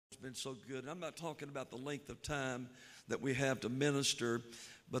been so good. I'm not talking about the length of time that we have to minister,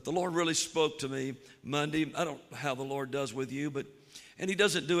 but the Lord really spoke to me Monday. I don't know how the Lord does with you, and He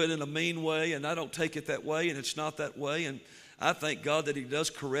doesn't do it in a mean way, and I don't take it that way, and it's not that way. And I thank God that He does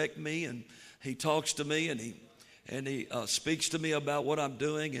correct me, and He talks to me, and He speaks to me about what I'm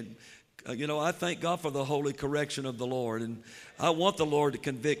doing. And I thank God for the holy correction of the Lord, and I want the Lord to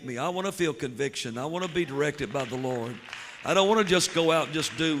convict me. I want to feel conviction. I want to be directed by the Lord. I don't want to just go out and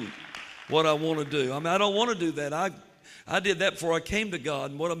just do what I want to do. I mean, I don't want to do that. I did that before I came to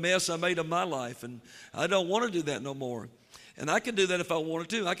God, and what a mess I made of my life, and I don't want to do that no more. And I can do that if I wanted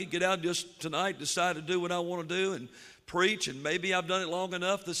to. I could get out and just tonight decide to do what I want to do and preach, and maybe I've done it long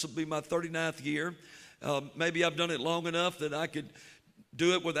enough. This will be my 39th year. Maybe I've done it long enough that I could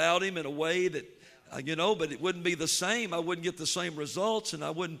do it without Him in a way that, but it wouldn't be the same. I wouldn't get the same results, and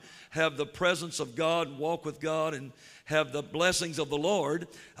I wouldn't have the presence of God and walk with God and have the blessings of the Lord.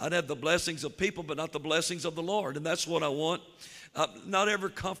 I'd have the blessings of people, but not the blessings of the Lord, and that's what I want. I'm not ever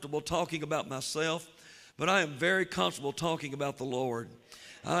comfortable talking about myself, but I am very comfortable talking about the Lord.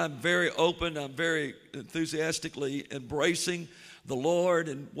 I'm very open. I'm very enthusiastically embracing the Lord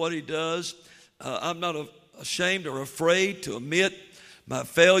and what He does. I'm not ashamed or afraid to admit my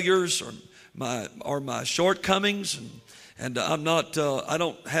failures or my shortcomings, and I'm not. I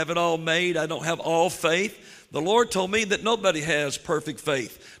don't have it all made. I don't have all faith. The Lord told me that nobody has perfect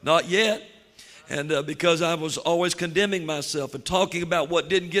faith, not yet, and because I was always condemning myself and talking about what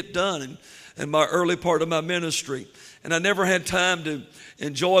didn't get done in my early part of my ministry, and I never had time to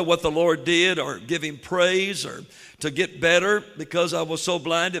enjoy what the Lord did or give Him praise or to get better because I was so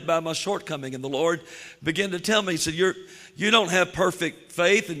blinded by my shortcoming. And the Lord began to tell me, He said, you don't have perfect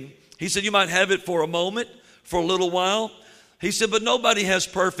faith. And He said, you might have it for a moment, for a little while. He said, but nobody has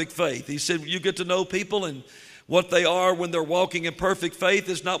perfect faith. He said, you get to know people, and what they are when they're walking in perfect faith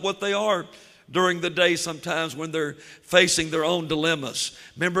is not what they are during the day sometimes when they're facing their own dilemmas.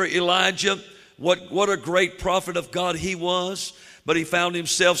 Remember Elijah, what a great prophet of God he was, but he found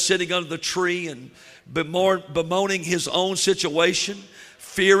himself sitting under the tree and bemoaning his own situation,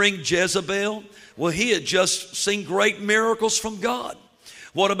 fearing Jezebel. Well, he had just seen great miracles from God.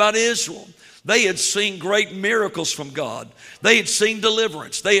 What about Israel? They had seen great miracles from God. They had seen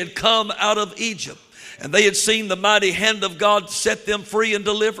deliverance. They had come out of Egypt, and they had seen the mighty hand of God set them free and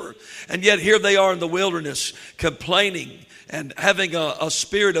deliver. And yet here they are in the wilderness complaining and having a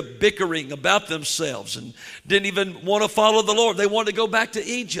spirit of bickering about themselves and didn't even want to follow the Lord. They wanted to go back to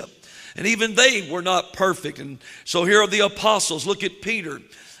Egypt. And even they were not perfect. And so here are the apostles. Look at Peter.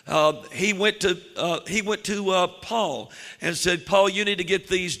 He went to Paul and said, Paul, you need to get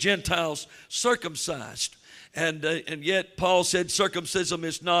these Gentiles circumcised. And yet Paul said circumcision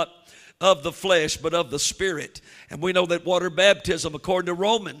is not of the flesh, but of the Spirit. And we know that water baptism, according to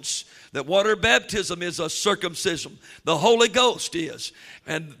Romans, that water baptism is a circumcision. The Holy Ghost is.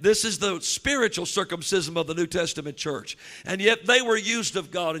 And this is the spiritual circumcision of the New Testament church. And yet they were used of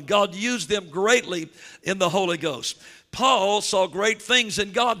God, and God used them greatly in the Holy Ghost. Paul saw great things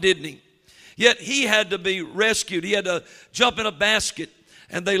in God, didn't he? Yet he had to be rescued. He had to jump in a basket,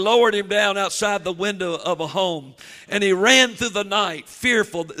 and they lowered him down outside the window of a home. And he ran through the night,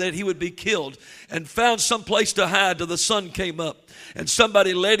 fearful that he would be killed, and found some place to hide till the sun came up. And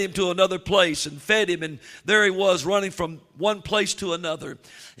somebody led him to another place and fed him, and there he was running from one place to another.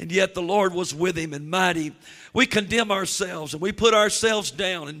 And yet the Lord was with him and mighty. We condemn ourselves and we put ourselves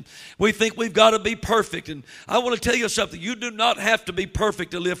down, and we think we've got to be perfect. And I want to tell you something. You do not have to be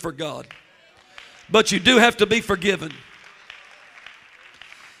perfect to live for God, but you do have to be forgiven.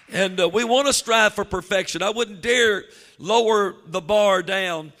 And we want to strive for perfection. I wouldn't dare lower the bar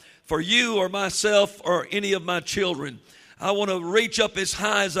down for you or myself or any of my children. I want to reach up as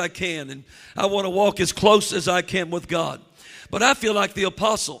high as I can, and I want to walk as close as I can with God. But I feel like the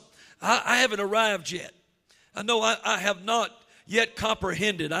apostle. I haven't arrived yet. I know I have not yet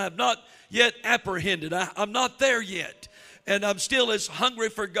comprehended. I have not yet apprehended. I'm not there yet. And I'm still as hungry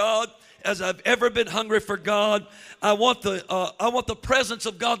for God as I've ever been hungry for God. I want the presence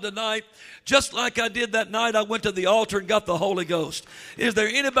of God tonight, just like I did that night I went to the altar and got the Holy Ghost. Is there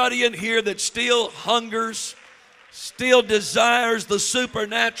anybody in here that still hungers, still desires the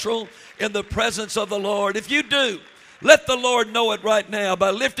supernatural in the presence of the Lord? If you do, let the Lord know it right now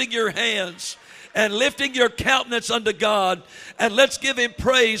by lifting your hands and lifting your countenance unto God, and let's give Him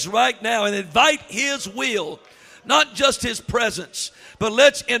praise right now and invite His will, not just His presence, but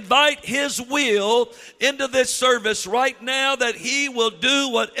let's invite His will into this service right now, that He will do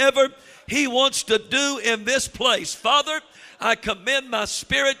whatever He wants to do in this place. Father, I commend my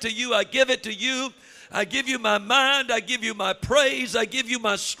spirit to you. I give it to you. I give you my mind. I give you my praise. I give you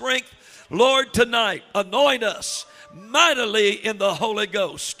my strength. Lord, tonight, anoint us mightily in the Holy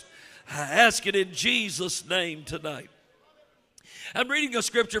Ghost. I ask it in Jesus' name tonight. I'm reading a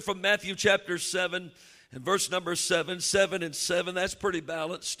scripture from Matthew chapter 7 and verse number 7. 7 and 7, that's pretty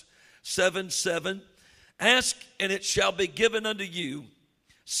balanced. 7:7. Ask and it shall be given unto you.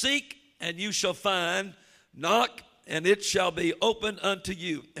 Seek and you shall find. Knock and it shall be opened unto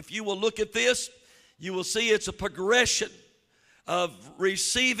you. If you will look at this, you will see it's a progression of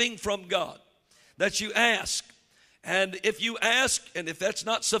receiving from God. That you ask. And if you ask, and if that's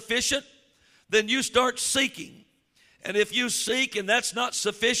not sufficient, then you start seeking. And if you seek and that's not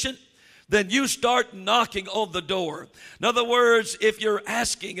sufficient, then you start knocking on the door. In other words, if you're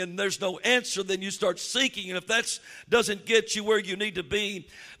asking and there's no answer, then you start seeking. And if that doesn't get you where you need to be,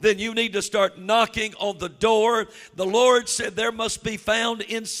 then you need to start knocking on the door. The Lord said there must be found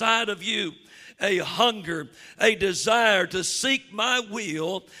inside of you a hunger, a desire to seek my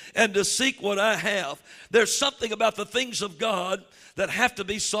will and to seek what I have. There's something about the things of God that have to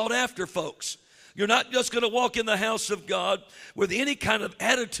be sought after, folks. You're not just going to walk in the house of God with any kind of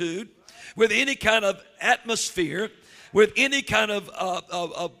attitude, with any kind of atmosphere, with any kind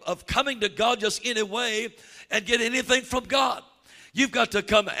of coming to God just any way and get anything from God. You've got to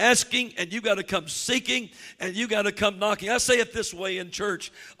come asking, and you've got to come seeking, and you've got to come knocking. I say it this way in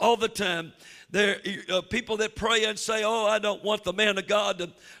church all the time. There are people that pray and say, oh, I don't want the man of God to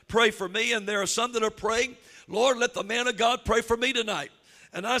pray for me. And there are some that are praying, Lord, let the man of God pray for me tonight.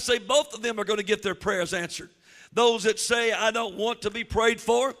 And I say both of them are going to get their prayers answered. Those that say, I don't want to be prayed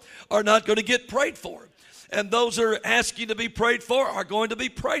for, are not going to get prayed for. And those that are asking to be prayed for are going to be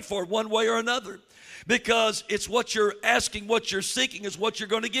prayed for one way or another. Because it's what you're asking, what you're seeking is what you're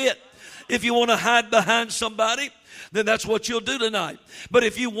going to get. If you want to hide behind somebody, then that's what you'll do tonight. But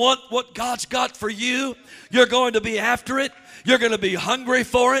if you want what God's got for you, you're going to be after it. You're going to be hungry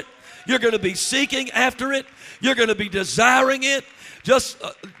for it. You're going to be seeking after it. You're going to be desiring it.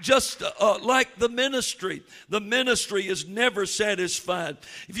 Just like the ministry. The ministry is never satisfied.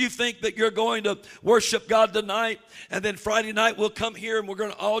 If you think that you're going to worship God tonight, and then Friday night we'll come here and we're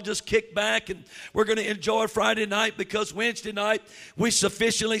going to all just kick back and we're going to enjoy Friday night because Wednesday night we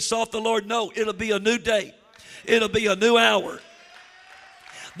sufficiently sought the Lord. No, it'll be a new day. It'll be a new hour.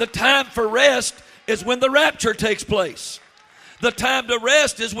 The time for rest is when the rapture takes place. The time to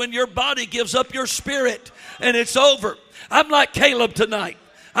rest is when your body gives up your spirit and it's over. I'm like Caleb tonight.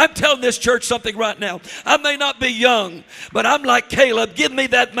 I'm telling this church something right now. I may not be young, but I'm like Caleb. Give me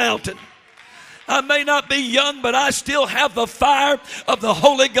that mountain. I may not be young, but I still have the fire of the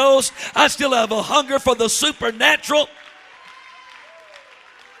Holy Ghost. I still have a hunger for the supernatural.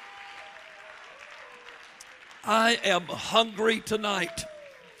 I am hungry tonight.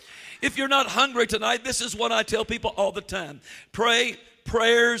 If you're not hungry tonight, this is what I tell people all the time. Pray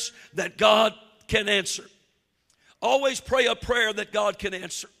prayers that God can answer. Always pray a prayer that God can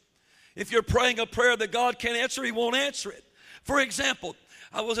answer. If you're praying a prayer that God can't answer, He won't answer it. For example,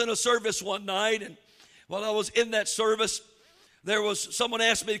 I was in a service one night, and while I was in that service, someone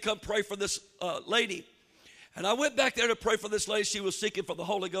asked me to come pray for this lady. And I went back there to pray for this lady. She was seeking for the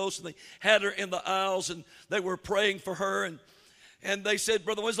Holy Ghost, and they had her in the aisles, and they were praying for her. And they said,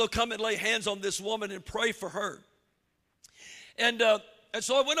 Brother Winslow, come and lay hands on this woman and pray for her. And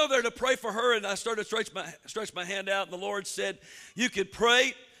so I went over there to pray for her, and I started to stretch my hand out, and the Lord said, you could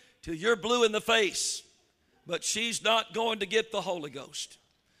pray till you're blue in the face, but she's not going to get the Holy Ghost.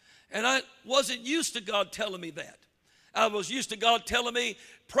 And I wasn't used to God telling me that. I was used to God telling me,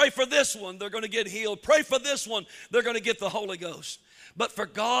 pray for this one, they're going to get healed. Pray for this one, they're going to get the Holy Ghost. But for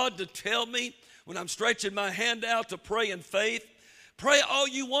God to tell me when I'm stretching my hand out to pray in faith, pray all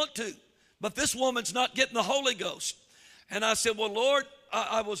you want to, but this woman's not getting the Holy Ghost. And I said, well, Lord,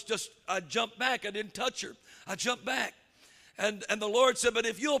 I jumped back. I didn't touch her. I jumped back. And the Lord said, but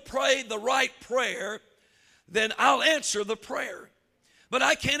if you'll pray the right prayer, then I'll answer the prayer. But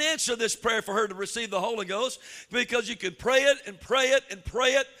I can't answer this prayer for her to receive the Holy Ghost because you can pray it and pray it and pray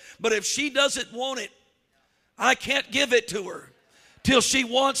it. But if she doesn't want it, I can't give it to her till she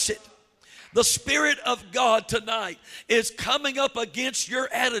wants it. The Spirit of God tonight is coming up against your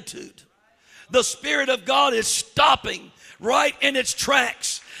attitude. The Spirit of God is stopping right in its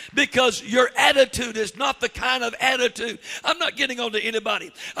tracks because your attitude is not the kind of attitude. I'm not getting on to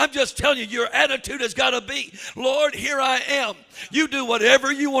anybody. I'm just telling you, your attitude has got to be, Lord, here I am. You do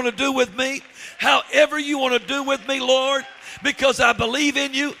whatever you want to do with me, however you want to do with me, Lord, because I believe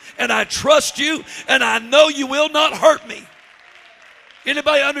in you and I trust you and I know you will not hurt me.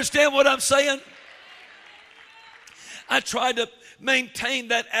 Anybody understand what I'm saying? I tried to maintain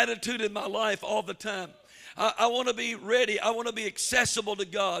that attitude in my life all the time. I want to be ready. I want to be accessible to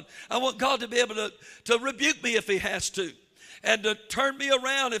God. I want God to be able to rebuke me if he has to, and to turn me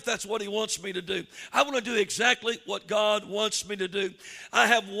around if that's what he wants me to do. I want to do exactly what God wants me to do. I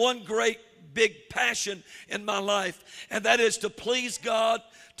have one great big passion in my life, and that is to please God,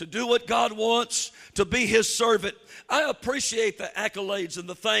 to do what God wants, to be his servant. I appreciate the accolades and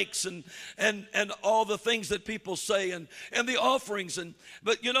the thanks and all the things that people say and the offerings.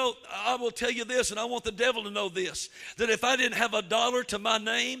 But you know, I will tell you this, and I want the devil to know this, that if I didn't have $1 to my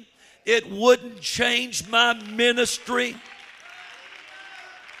name, it wouldn't change my ministry.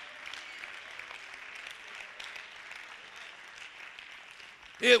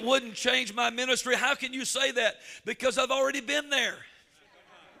 It wouldn't change my ministry. How can you say that? Because I've already been there.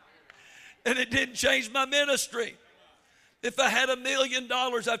 And it didn't change my ministry. If I had $1 million,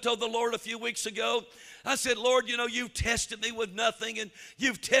 I told the Lord a few weeks ago, I said, Lord, you know, you've tested me with nothing and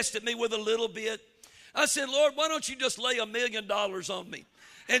you've tested me with a little bit. I said, Lord, why don't you just lay $1 million on me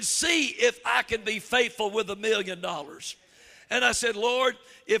and see if I can be faithful with $1 million. And I said, Lord,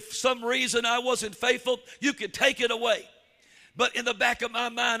 if some reason I wasn't faithful, you could take it away. But in the back of my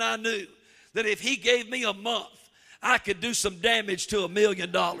mind, I knew that if he gave me a month, I could do some damage to $1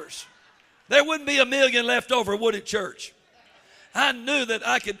 million. There wouldn't be $1 million left over, would it, church? I knew that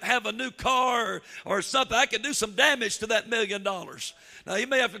I could have a new car or something. I could do some damage to that $1 million. Now, he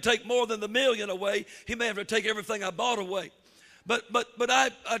may have to take more than the $1 million away. He may have to take everything I bought away. But I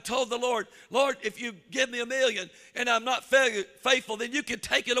told the Lord, Lord, if you give me $1 million and I'm not faithful, then you can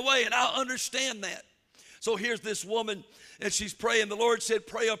take it away, and I'll understand that. So here's this woman, and she's praying. The Lord said,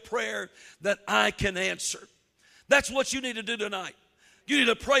 pray a prayer that I can answer. That's what you need to do tonight. You need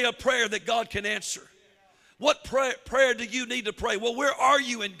to pray a prayer that God can answer. What prayer do you need to pray? Well, where are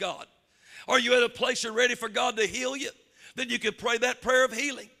you in God? Are you at a place you're ready for God to heal you? Then you can pray that prayer of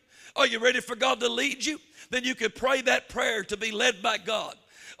healing. Are you ready for God to lead you? Then you can pray that prayer to be led by God.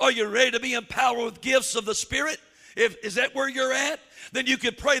 Are you ready to be empowered with gifts of the Spirit? Is that where you're at? Then you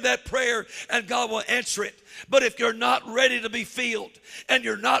can pray that prayer and God will answer it. But if you're not ready to be filled, and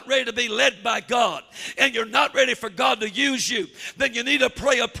you're not ready to be led by God, and you're not ready for God to use you, then you need to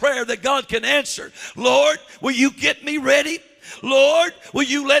pray a prayer that God can answer. Lord, will you get me ready? Lord, will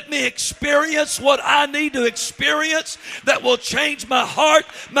you let me experience what I need to experience that will change my heart,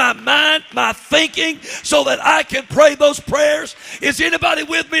 my mind, my thinking, so that I can pray those prayers? Is anybody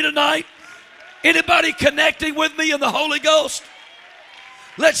with me tonight? Anybody connecting with me in the Holy Ghost?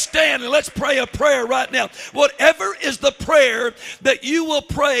 Let's stand and let's pray a prayer right now. Whatever is the prayer that you will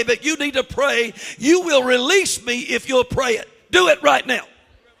pray, that you need to pray, you will release me if you'll pray it. Do it right now.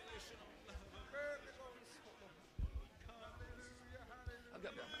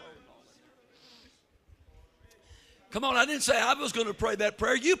 Come on, I didn't say I was going to pray that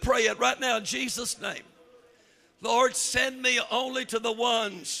prayer. You pray it right now in Jesus' name. Lord, send me only to the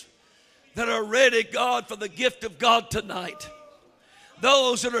ones that are ready, God, for the gift of God tonight.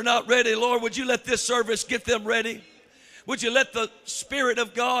 Those that are not ready, Lord, would you let this service get them ready? Would you let the Spirit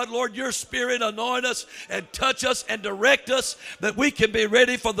of God, Lord, your Spirit anoint us and touch us and direct us that we can be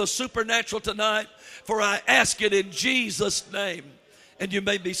ready for the supernatural tonight? For I ask it in Jesus' name. And you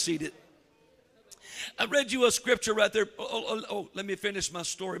may be seated. I read you a scripture right there. Let me finish my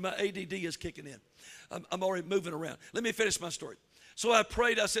story. My ADD is kicking in. I'm already moving around. Let me finish my story. So I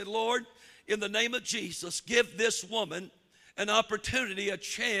prayed. I said, Lord, in the name of Jesus, give this woman an opportunity, a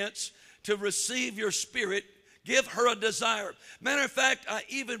chance to receive your Spirit. Give her a desire. Matter of fact, I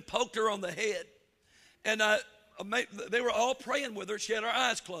even poked her on the head. And they were all praying with her. She had her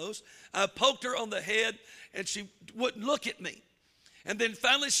eyes closed. I poked her on the head, and she wouldn't look at me. And then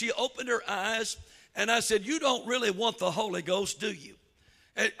finally she opened her eyes, and I said, you don't really want the Holy Ghost, do you?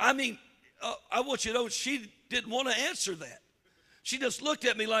 And I mean, I want you to know she didn't want to answer that. She just looked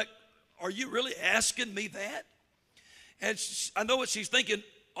at me like, are you really asking me that? And I know what she's thinking.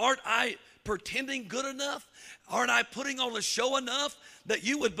 Aren't I pretending good enough? Aren't I putting on a show enough that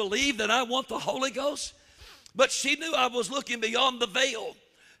you would believe that I want the Holy Ghost? But she knew I was looking beyond the veil.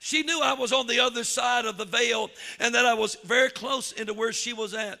 She knew I was on the other side of the veil and that I was very close into where she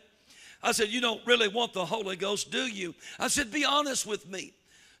was at. I said, you don't really want the Holy Ghost, do you? I said, be honest with me.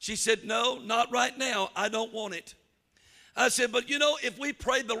 She said, no, not right now. I don't want it. I said, but you know, if we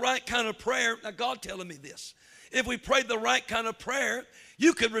prayed the right kind of prayer, now God telling me this, if we prayed the right kind of prayer,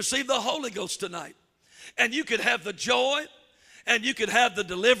 you could receive the Holy Ghost tonight. And you could have the joy, and you could have the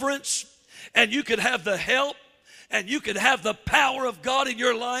deliverance, and you could have the help, and you could have the power of God in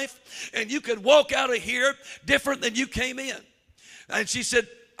your life, and you could walk out of here different than you came in. And she said,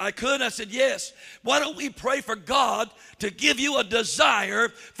 I could. I said, yes. Why don't we pray for God to give you a desire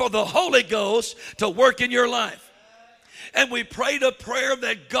for the Holy Ghost to work in your life? And we prayed a prayer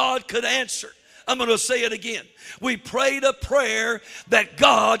that God could answer. I'm going to say it again. We prayed a prayer that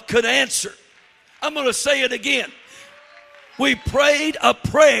God could answer. I'm going to say it again. We prayed a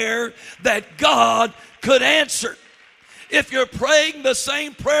prayer that God could answer. If you're praying the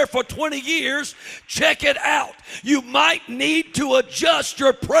same prayer for 20 years, check it out. You might need to adjust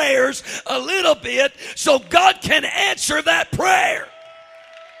your prayers a little bit so God can answer that prayer.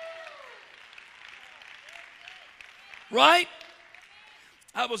 Right?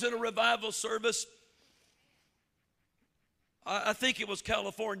 I was in a revival service. I think it was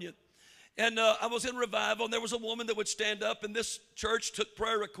California. And I was in revival, and there was a woman that would stand up, and this church took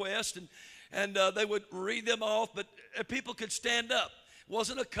prayer requests, and they would read them off, but people could stand up. It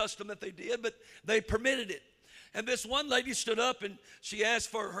wasn't a custom that they did, but they permitted it. And this one lady stood up, and she asked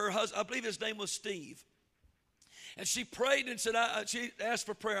for her husband. I believe his name was Steve. And she prayed and said, she asked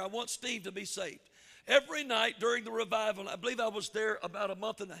for prayer. I want Steve to be saved. Every night during the revival, I believe I was there about a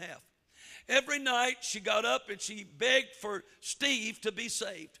month and a half. Every night she got up and she begged for Steve to be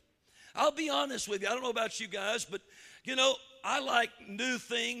saved. I'll be honest with you. I don't know about you guys, but, you know, I like new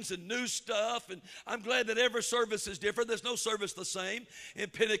things and new stuff, and I'm glad that every service is different. There's no service the same. In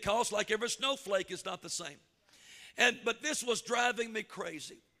Pentecost, like every snowflake is not the same. But this was driving me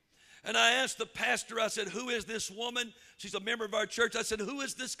crazy. And I asked the pastor, I said, who is this woman? She's a member of our church. I said, who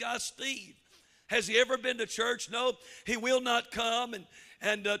is this guy, Steve? Has he ever been to church? No, he will not come.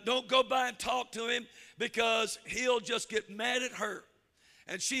 And don't go by and talk to him because he'll just get mad at her.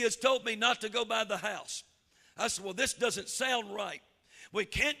 And she has told me not to go by the house. I said, well, this doesn't sound right. We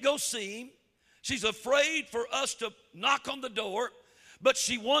can't go see him. She's afraid for us to knock on the door, but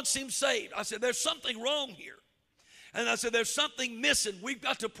she wants him saved. I said, there's something wrong here. And I said, there's something missing. We've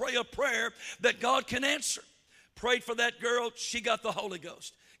got to pray a prayer that God can answer. Prayed for that girl. She got the Holy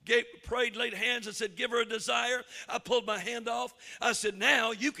Ghost. Prayed, laid hands and said, give her a desire. I pulled my hand off. I said,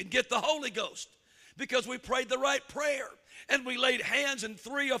 now you can get the Holy Ghost because we prayed the right prayer. And we laid hands, in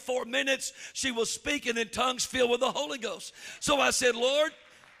 3 or 4 minutes, she was speaking in tongues filled with the Holy Ghost. So I said, Lord,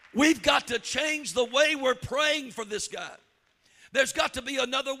 we've got to change the way we're praying for this guy. There's got to be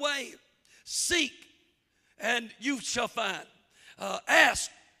another way. Seek, and you shall find.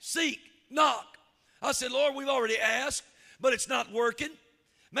 Ask, seek, knock. I said, Lord, we've already asked, but it's not working.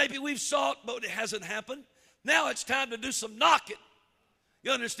 Maybe we've sought, but it hasn't happened. Now it's time to do some knocking.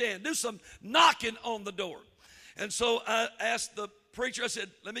 You understand? Do some knocking on the door. And so I asked the preacher, I said,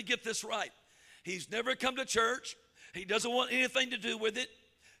 let me get this right. He's never come to church. He doesn't want anything to do with it.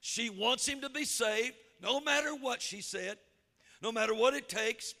 She wants him to be saved, no matter what she said, no matter what it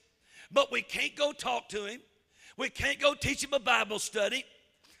takes. But we can't go talk to him. We can't go teach him a Bible study.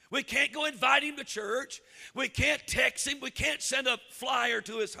 We can't go invite him to church. We can't text him. We can't send a flyer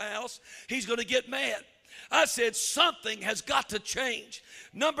to his house. He's going to get mad. I said, something has got to change.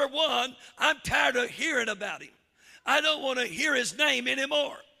 Number one, I'm tired of hearing about him. I don't want to hear his name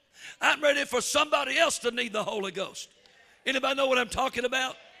anymore. I'm ready for somebody else to need the Holy Ghost. Anybody know what I'm talking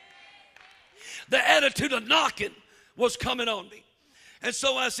about? The attitude of knocking was coming on me. And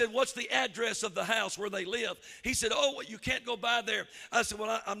so I said, what's the address of the house where they live? He said, oh, well, you can't go by there. I said,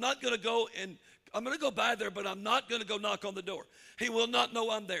 well, I'm not going to go, and I'm going to go by there, but I'm not going to go knock on the door. He will not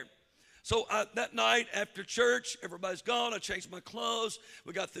know I'm there. So that night after church, everybody's gone. I changed my clothes.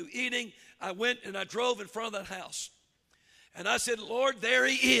 We got through eating. I went and I drove in front of that house. And I said, Lord, there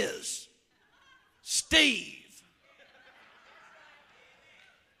he is. Steve.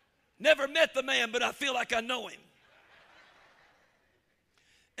 Never met the man, but I feel like I know him.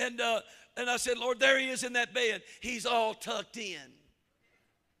 And I said, Lord, there he is in that bed. He's all tucked in.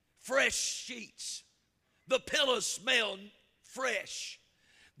 Fresh sheets. The pillows smell fresh.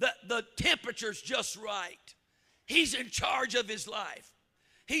 The temperature's just right. He's in charge of his life.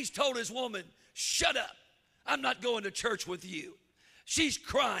 He's told his woman, shut up. I'm not going to church with you. She's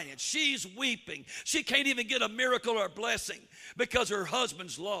crying. She's weeping. She can't even get a miracle or a blessing because her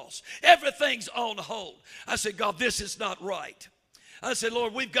husband's lost. Everything's on hold. I said, God, this is not right. I said,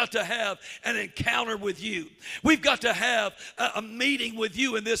 Lord, we've got to have an encounter with you. We've got to have a meeting with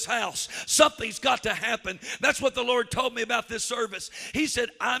you in this house. Something's got to happen. That's what the Lord told me about this service. He said,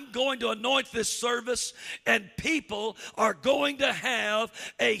 I'm going to anoint this service, and people are going to have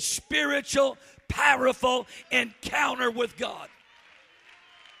a spiritual, powerful encounter with God.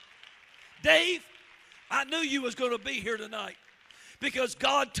 Dave, I knew you was going to be here tonight because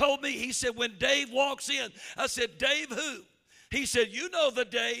God told me, he said, when Dave walks in, I said, Dave who? He said, you know the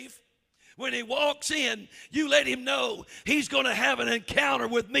Dave. When he walks in, you let him know he's going to have an encounter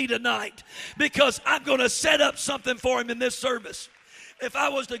with me tonight, because I'm going to set up something for him in this service. If I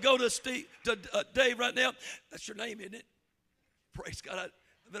was to go to Dave right now, that's your name, isn't it? Praise God. I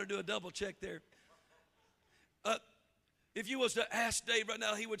better do a double check there. If you was to ask Dave right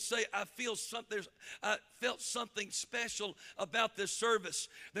now, he would say, I felt something special about this service.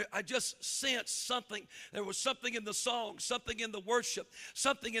 I just sensed something. There was something in the song, something in the worship,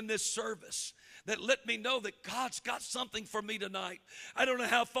 something in this service that let me know that God's got something for me tonight. I don't know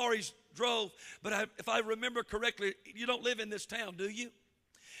how far he drove, but if I remember correctly, you don't live in this town, do you?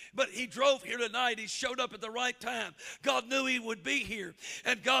 But he drove here tonight. He showed up at the right time. God knew he would be here.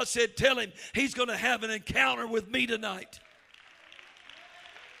 And God said, tell him he's going to have an encounter with me tonight.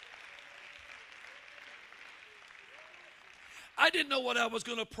 I didn't know what I was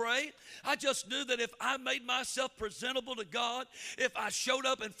going to pray. I just knew that if I made myself presentable to God, if I showed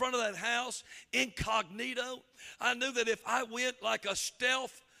up in front of that house incognito, I knew that if I went like a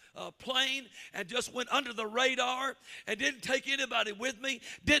stealth plane and just went under the radar and didn't take anybody with me,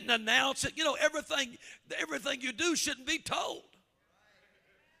 didn't announce it. You know, everything you do shouldn't be told.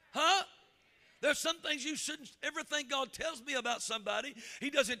 Huh? There's some things you shouldn't, everything God tells me about somebody, he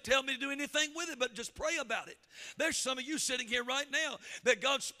doesn't tell me to do anything with it, but just pray about it. There's some of you sitting here right now that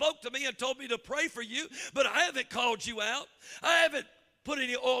God spoke to me and told me to pray for you, but I haven't called you out. I haven't put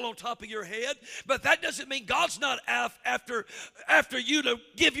any oil on top of your head, but that doesn't mean God's not after you to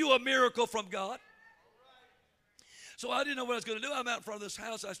give you a miracle from God. So I didn't know what I was going to do. I'm out in front of this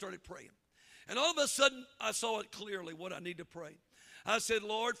house. I started praying. And all of a sudden, I saw it clearly what I need to pray. I said,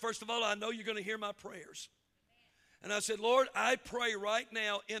 Lord, first of all, I know you're going to hear my prayers. And I said, Lord, I pray right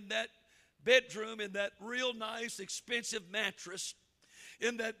now in that bedroom, in that real nice, expensive mattress,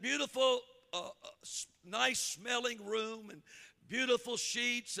 in that beautiful, nice smelling room, and beautiful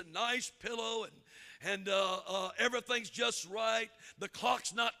sheets and nice pillow, and everything's just right. The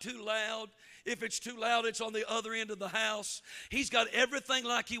clock's not too loud. If it's too loud, it's on the other end of the house. He's got everything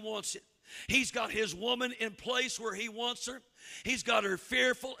like he wants it. He's got his woman in place where he wants her. He's got her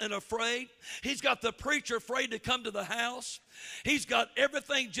fearful and afraid. He's got the preacher afraid to come to the house. He's got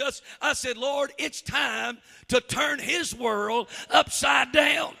everything just, I said, Lord, it's time to turn his world upside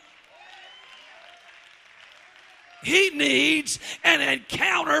down. He needs an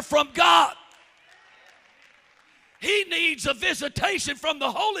encounter from God. He needs a visitation from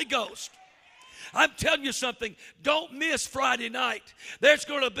the Holy Ghost. I'm telling you something. Don't miss Friday night. There's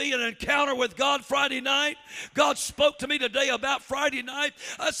going to be an encounter with God Friday night. God spoke to me today about Friday night.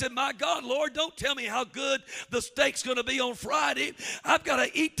 I said, my God, Lord, don't tell me how good the steak's going to be on Friday. I've got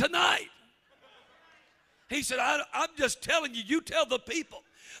to eat tonight. He said, I'm just telling you, you tell the people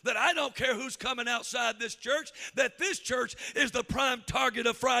that I don't care who's coming outside this church, that this church is the prime target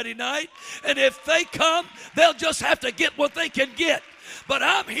of Friday night. And if they come, they'll just have to get what they can get. But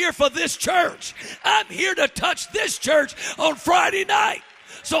I'm here for this church. I'm here to touch this church on Friday night.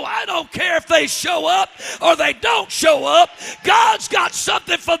 So I don't care if they show up or they don't show up. God's got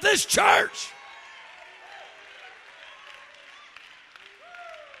something for this church.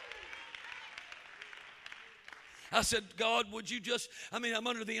 I said, God, would you just, I'm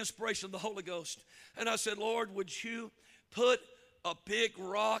under the inspiration of the Holy Ghost. And I said, Lord, would you put a big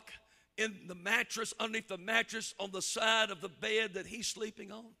rock in the mattress, underneath the mattress on the side of the bed that he's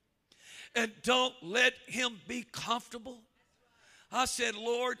sleeping on? And don't let him be comfortable. I said,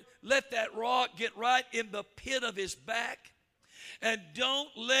 Lord, let that rock get right in the pit of his back. And don't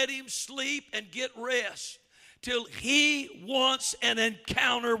let him sleep and get rest till he wants an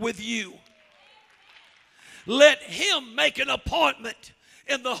encounter with you. Let him make an appointment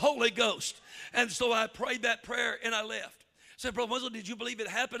in the Holy Ghost. And so I prayed that prayer and I left. I said, Brother Winslow, did you believe it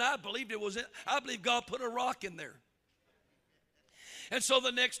happened? I believe God put a rock in there. And so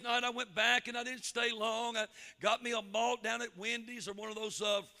the next night I went back and I didn't stay long. I got me a malt down at Wendy's or one of those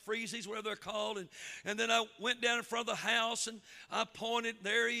freezies, whatever they're called. And then I went down in front of the house and I pointed,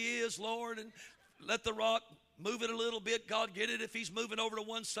 there he is, Lord, and let the rock move it a little bit. God, get it. If he's moving over to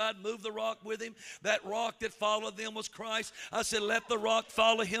one side, move the rock with him. That rock that followed them was Christ. I said, let the rock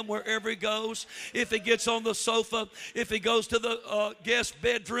follow him wherever he goes. If he gets on the sofa, if he goes to the guest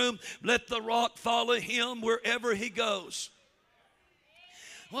bedroom, let the rock follow him wherever he goes.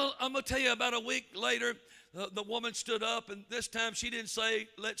 Well, I'm going to tell you, about a week later, the woman stood up, and this time she didn't say,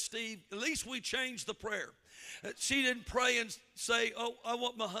 let Steve, at least we changed the prayer. She didn't pray and say, oh, I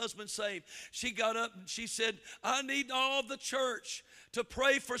want my husband saved. She got up and she said, I need all the church to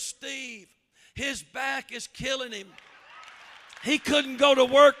pray for Steve. His back is killing him. He couldn't go to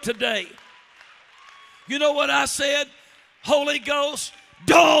work today. You know what I said? Holy Ghost,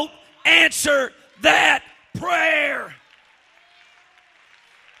 don't answer that prayer.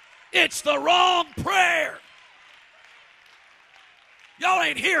 It's the wrong prayer. Y'all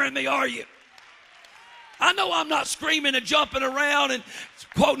ain't hearing me, are you? I know I'm not screaming and jumping around and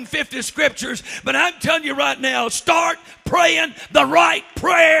quoting 50 scriptures, but I'm telling you right now, start praying the right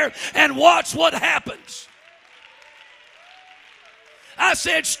prayer and watch what happens. I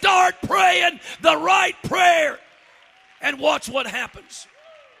said, start praying the right prayer and watch what happens.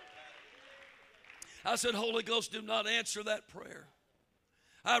 I said, Holy Ghost, do not answer that prayer.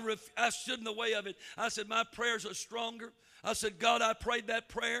 I stood in the way of it. I said, my prayers are stronger. I said, God, I prayed that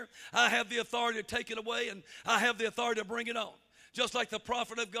prayer. I have the authority to take it away, and I have the authority to bring it on. Just like the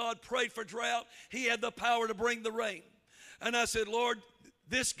prophet of God prayed for drought, he had the power to bring the rain. And I said, Lord,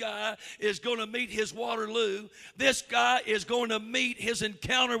 this guy is going to meet his Waterloo. This guy is going to meet his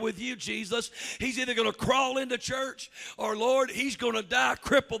encounter with you, Jesus. He's either going to crawl into church or, Lord, he's going to die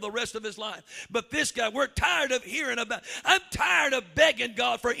crippled the rest of his life. But this guy, we're tired of hearing about. I'm tired of begging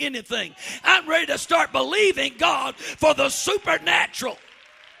God for anything. I'm ready to start believing God for the supernatural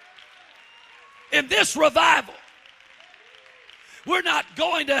in this revival. We're not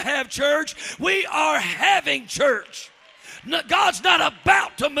going to have church. We are having church. God's not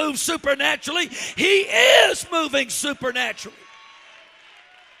about to move supernaturally. He is moving supernaturally.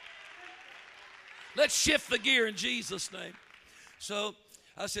 Let's shift the gear in Jesus' name. So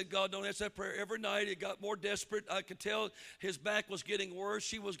I said, God, don't answer that prayer. Every night it got more desperate. I could tell his back was getting worse.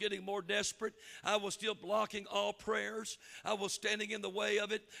 She was getting more desperate. I was still blocking all prayers. I was standing in the way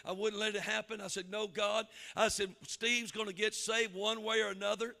of it. I wouldn't let it happen. I said, no, God. I said, Steve's going to get saved one way or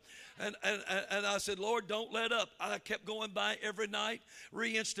another. And I said, Lord, don't let up. I kept going by every night,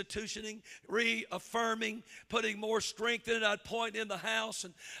 reinstitutioning, reaffirming, putting more strength in it. I'd point in the house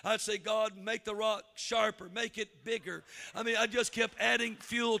and I'd say, God, make the rock sharper, make it bigger. I mean, I just kept adding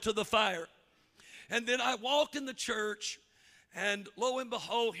fuel to the fire. And then I walked in the church, and lo and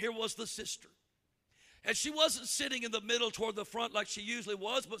behold, here was the sister. And she wasn't sitting in the middle toward the front like she usually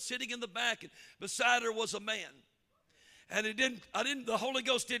was, but sitting in the back, and beside her was a man. And the Holy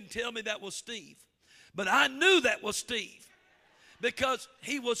Ghost didn't tell me that was Steve. But I knew that was Steve because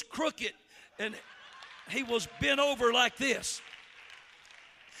he was crooked and he was bent over like this.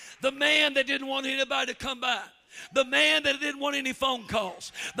 The man that didn't want anybody to come by. The man that didn't want any phone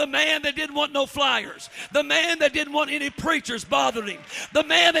calls. The man that didn't want no flyers. The man that didn't want any preachers bothering him. The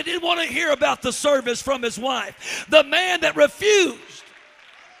man that didn't want to hear about the service from his wife. The man that refused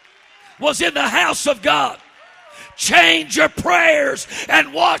was in the house of God. Change your prayers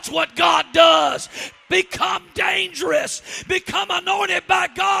and watch what God does. Become dangerous. Become anointed by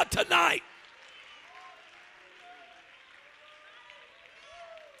God tonight.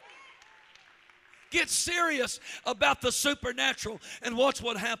 Get serious about the supernatural and watch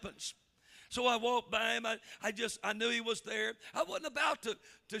what happens. So I walked by him. I knew he was there. I wasn't about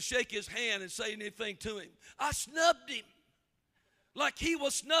to shake his hand and say anything to him. I snubbed him like he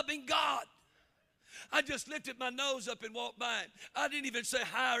was snubbing God. I just lifted my nose up and walked by him. I didn't even say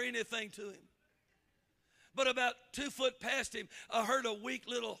hi or anything to him. But about 2 foot past him, I heard a weak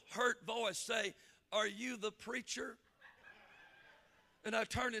little hurt voice say, "Are you the preacher?" And I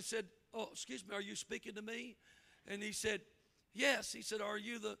turned and said, "Oh, excuse me, are you speaking to me?" And he said, "Yes." He said, Are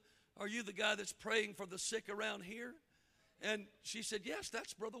you the guy that's praying for the sick around here?" And she said, "Yes,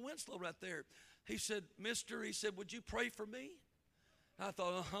 that's Brother Winslow right there." He said, "Mister," he said, "would you pray for me?" I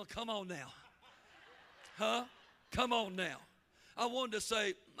thought, come on now. Come on now. I wanted to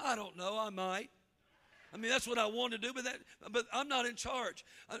say, I don't know, I might. I mean, that's what I wanted to do, but I'm not in charge.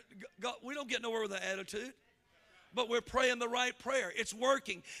 God, we don't get nowhere with an attitude. But we're praying the right prayer. It's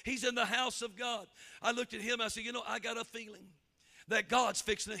working. He's in the house of God. I looked at him. I said, I got a feeling that God's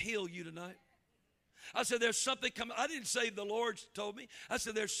fixing to heal you tonight. I said, there's something coming. I didn't say the Lord told me. I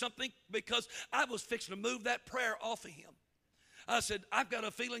said, there's something, because I was fixing to move that prayer off of him. I said, I've got a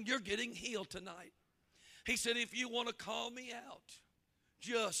feeling you're getting healed tonight. He said, if you want to call me out,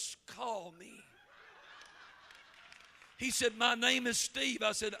 just call me. He said, my name is Steve.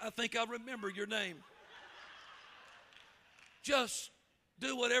 I said, I think I remember your name. Just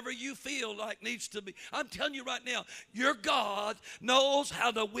do whatever you feel like needs to be. I'm telling you right now, your God knows how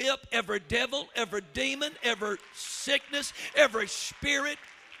to whip every devil, every demon, every sickness, every spirit.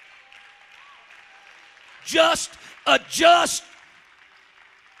 Just adjust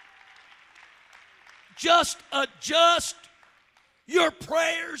your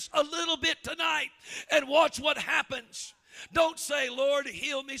prayers a little bit tonight and watch what happens. Don't say, Lord,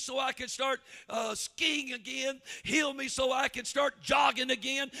 heal me so I can start skiing again. Heal me so I can start jogging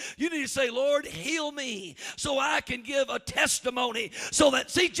again. You need to say, Lord, heal me so I can give a testimony. So that,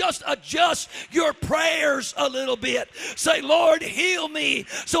 see, just adjust your prayers a little bit. Say, Lord, heal me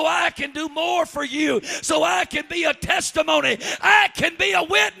so I can do more for you. So I can be a testimony. I can be a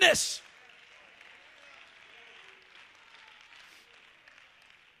witness.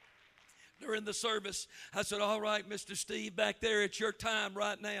 During the service, I said, all right, Mr. Steve, back there, it's your time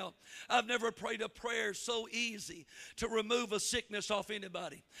right now. I've never prayed a prayer so easy to remove a sickness off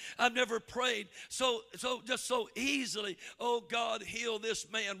anybody. I've never prayed so easily, oh, God, heal this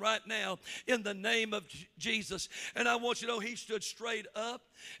man right now in the name of Jesus. And I want you to know he stood straight up,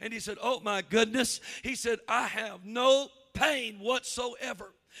 and he said, oh, my goodness. He said, I have no pain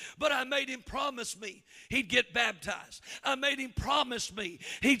whatsoever. But I made him promise me he'd get baptized. I made him promise me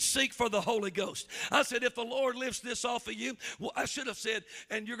he'd seek for the Holy Ghost. I said, if the Lord lifts this off of you, well, I should have said,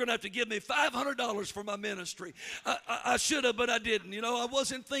 and you're going to have to give me $500 for my ministry. I should have, but I didn't. You know, I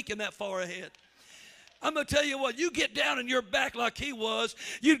wasn't thinking that far ahead. I'm going to tell you what, you get down on your back like he was,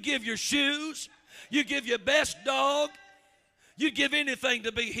 you'd give your shoes, you'd give your best dog, you'd give anything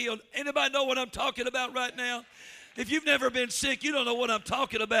to be healed. Anybody know what I'm talking about right now? If you've never been sick, you don't know what I'm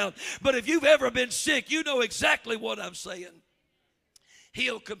talking about. But if you've ever been sick, you know exactly what I'm saying.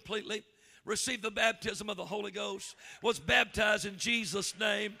 Healed completely. Received the baptism of the Holy Ghost. Was baptized in Jesus'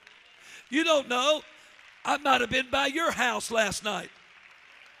 name. You don't know. I might have been by your house last night.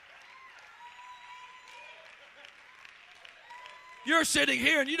 You're sitting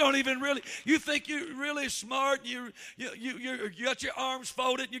here and you don't even really, you think you're really smart. You got your arms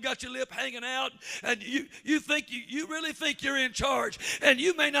folded, you got your lip hanging out, and you really think you're in charge. And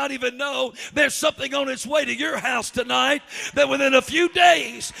you may not even know there's something on its way to your house tonight that within a few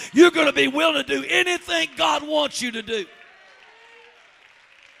days you're going to be willing to do anything God wants you to do.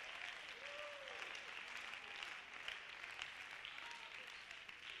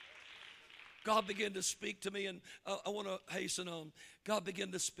 God began to speak to me, and I want to hasten on. God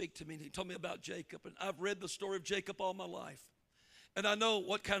began to speak to me, and he told me about Jacob. And I've read the story of Jacob all my life. And I know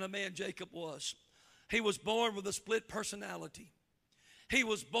what kind of man Jacob was. He was born with a split personality. He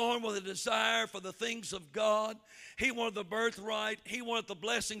was born with a desire for the things of God. He wanted the birthright. He wanted the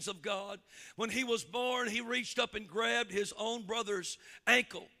blessings of God. When he was born, he reached up and grabbed his own brother's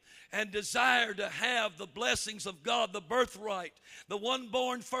ankle and desired to have the blessings of God, the birthright. The one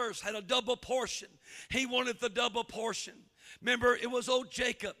born first had a double portion. He wanted the double portion. Remember, it was old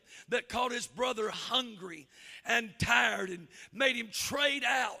Jacob that caught his brother hungry and tired and made him trade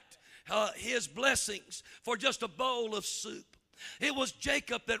out his blessings for just a bowl of soup. It was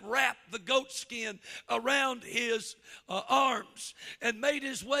Jacob that wrapped the goat skin around his arms and made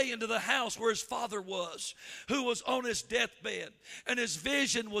his way into the house where his father was, who was on his deathbed, and his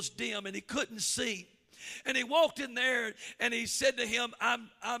vision was dim and he couldn't see. And he walked in there and he said to him, I'm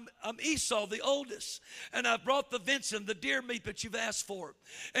Esau, the oldest, and I brought the venison, the deer meat that you've asked for.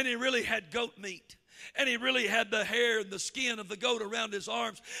 And he really had goat meat. And he really had the hair and the skin of the goat around his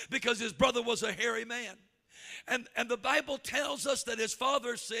arms because his brother was a hairy man. And the Bible tells us that his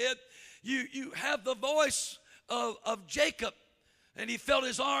father said, you have the voice of Jacob. And he felt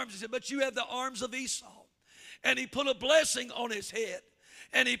his arms. He said, but you have the arms of Esau. And he put a blessing on his head.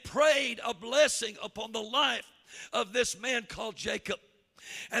 And he prayed a blessing upon the life of this man called Jacob.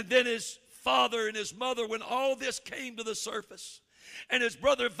 And then his father and his mother, when all this came to the surface, and his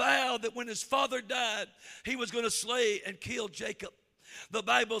brother vowed that when his father died, he was going to slay and kill Jacob. The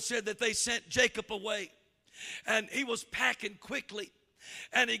Bible said that they sent Jacob away. And he was packing quickly.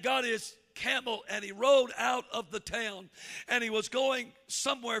 And he got his camel and he rode out of the town. And he was going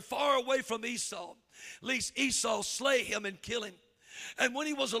somewhere far away from Esau, lest Esau slay him and kill him. And when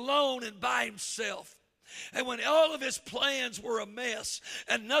he was alone and by himself, and when all of his plans were a mess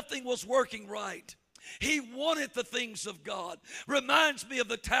and nothing was working right, he wanted the things of God. Reminds me of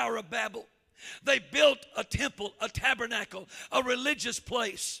the Tower of Babel. They built a temple, a tabernacle, a religious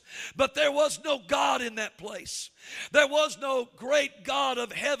place. But there was no God in that place. There was no great God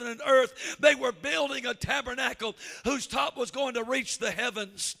of heaven and earth. They were building a tabernacle whose top was going to reach the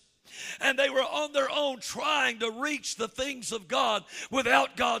heavens. And they were on their own trying to reach the things of God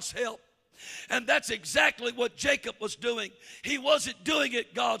without God's help. And that's exactly what Jacob was doing. He wasn't doing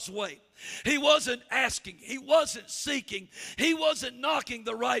it God's way. He wasn't asking. He wasn't seeking. He wasn't knocking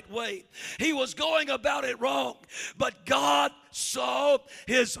the right way. He was going about it wrong. But God saw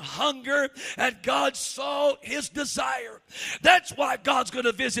his hunger and God saw his desire. That's why God's going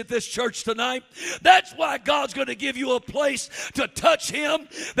to visit this church tonight. That's why God's going to give you a place to touch him,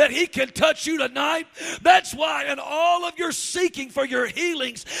 that he can touch you tonight. That's why in all of your seeking for your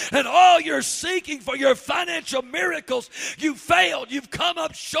healings and all your seeking for your financial miracles, you failed. You've come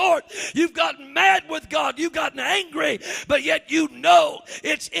up short. You've gotten mad with God. You've gotten angry. But yet you know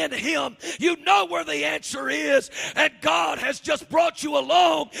it's in him. You know where the answer is. And God has just brought you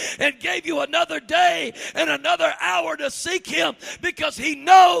along and gave you another day and another hour to seek him, because he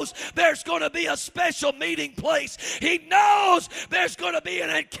knows there's going to be a special meeting place. He knows there's going to be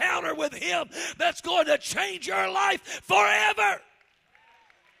an encounter with him that's going to change your life forever.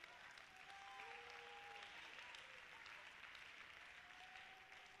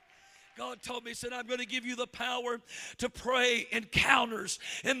 God told me, he said, I'm going to give you the power to pray encounters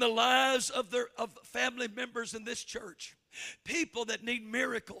in the lives of family members in this church. People that need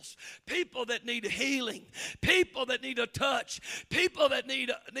miracles, people that need healing, people that need a touch, people that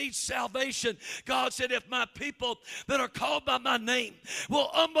need salvation. God said, if my people that are called by my name will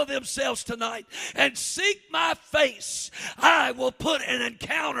humble themselves tonight and seek my face, I will put an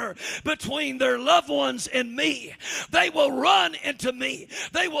encounter between their loved ones and me. They will run into me.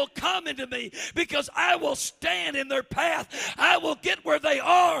 They will come into me, because I will stand in their path. I will get where they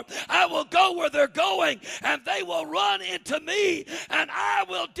are. I will go where they're going, and they will run into me, and I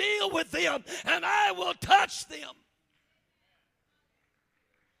will deal with them, and I will touch them.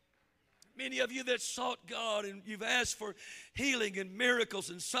 Many of you that sought God and you've asked for healing and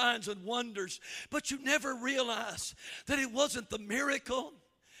miracles and signs and wonders, but you never realized that it wasn't the miracle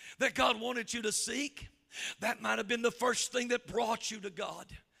that God wanted you to seek. That might have been the first thing that brought you to God.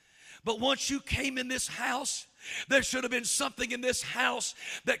 But once you came in this house, there should have been something in this house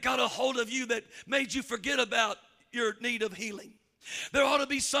that got a hold of you that made you forget about your need of healing. There ought to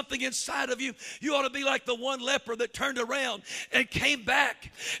be something inside of you. You ought to be like the one leper that turned around and came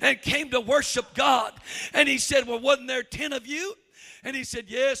back and came to worship God. And he said, well, wasn't there 10 of you? And he said,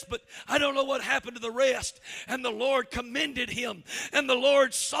 yes, but I don't know what happened to the rest. And the Lord commended him, and the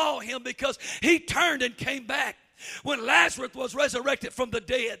Lord saw him, because he turned and came back. When Lazarus was resurrected from the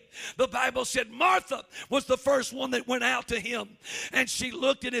dead, the Bible said Martha was the first one that went out to him. And she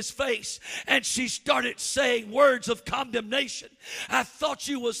looked at his face and she started saying words of condemnation. I thought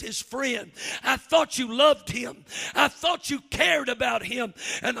you was his friend. I thought you loved him. I thought you cared about him.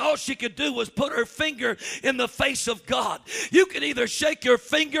 And all she could do was put her finger in the face of God. You can either shake your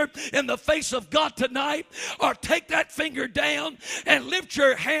finger in the face of God tonight, or take that finger down and lift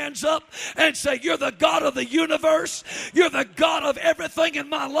your hands up and say, you're the God of the universe. You're the God of everything in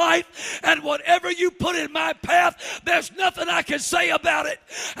my life, and whatever you put in my path, there's nothing I can say about it.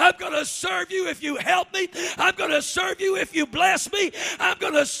 I'm going to serve you if you help me. I'm going to serve you if you bless me. I'm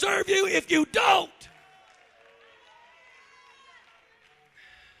going to serve you if you don't.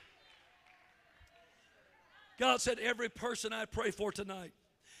 God said every person I pray for tonight,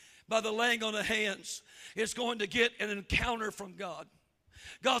 by the laying on of hands, is going to get an encounter from God.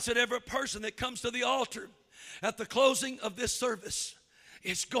 God said every person that comes to the altar at the closing of this service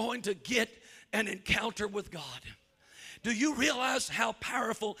is going to get an encounter with God. Do you realize how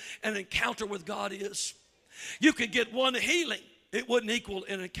powerful an encounter with God is? You could get one healing. It wouldn't equal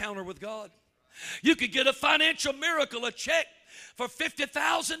an encounter with God. You could get a financial miracle, a check for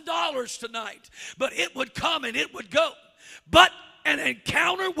 $50,000 tonight, but it would come and it would go. But an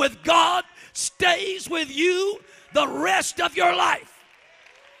encounter with God stays with you the rest of your life.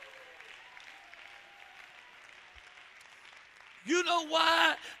 You know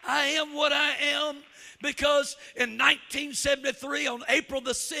why I am what I am? Because in 1973, on April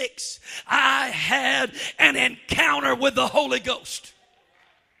the 6th, I had an encounter with the Holy Ghost.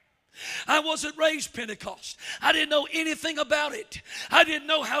 I wasn't raised Pentecost. I didn't know anything about it. I didn't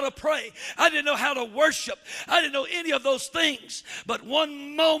know how to pray. I didn't know how to worship. I didn't know any of those things. But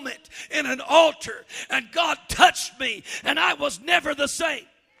one moment in an altar, and God touched me, and I was never the same.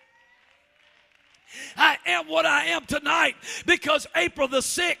 I am what I am tonight because April the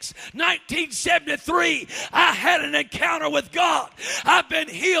 6th, 1973, I had an encounter with God. I've been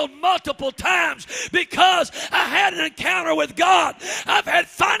healed multiple times because I had an encounter with God. I've had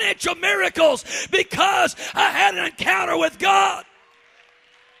financial miracles because I had an encounter with God.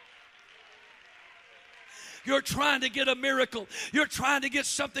 You're trying to get a miracle. You're trying to get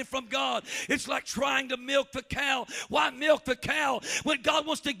something from God. It's like trying to milk the cow. Why milk the cow when God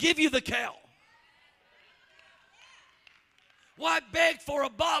wants to give you the cow? Why beg for a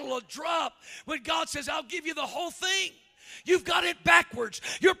bottle, a drop, when God says, I'll give you the whole thing? You've got it backwards.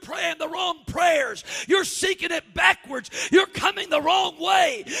 You're praying the wrong prayers. You're seeking it backwards. You're coming the wrong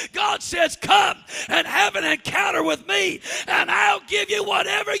way. God says, come and have an encounter with me, and I'll give you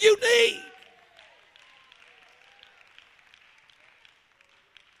whatever you need.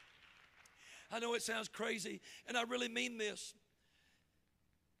 I know it sounds crazy, and I really mean this,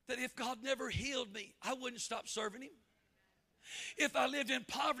 that if God never healed me, I wouldn't stop serving him. If I lived in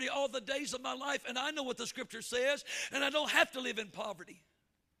poverty all the days of my life, and I know what the scripture says, and I don't have to live in poverty,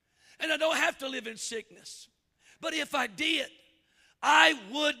 and I don't have to live in sickness, but if I did, I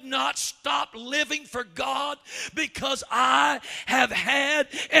would not stop living for God, because I have had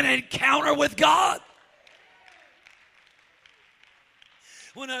an encounter with God.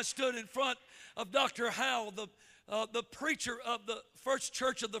 When I stood in front of Dr. Howell, the preacher of the First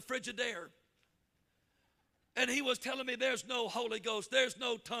Church of the Frigidaire, and he was telling me there's no Holy Ghost, there's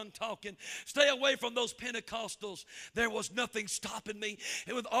no tongue talking, stay away from those Pentecostals. There was nothing stopping me.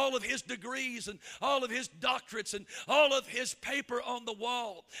 And with all of his degrees and all of his doctorates and all of his paper on the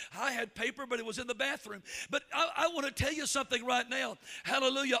wall, I had paper, but it was in the bathroom. But I want to tell you something right now.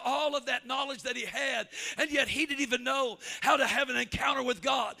 Hallelujah. All of that knowledge that he had, and yet he didn't even know how to have an encounter with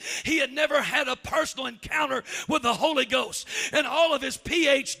God. He had never had a personal encounter with the Holy Ghost. And all of his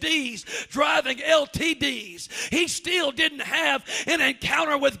PhDs, driving LTDs, he still didn't have an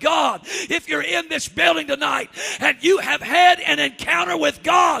encounter with God. If you're in this building tonight and you have had an encounter with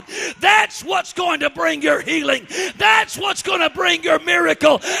God, that's what's going to bring your healing. That's what's going to bring your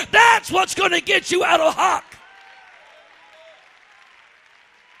miracle. That's what's going to get you out of hock.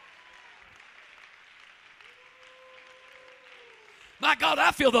 My God,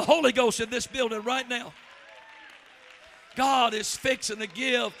 I feel the Holy Ghost in this building right now. God is fixing to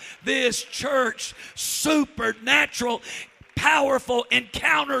give this church supernatural, powerful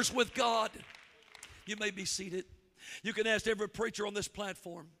encounters with God. You may be seated. You can ask every preacher on this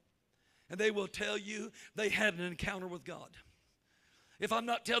platform, and they will tell you they had an encounter with God. If I'm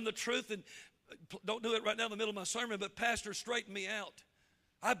not telling the truth, and don't do it right now in the middle of my sermon, but Pastor, straighten me out.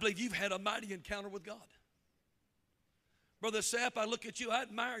 I believe you've had a mighty encounter with God. Brother Sapp, I look at you, I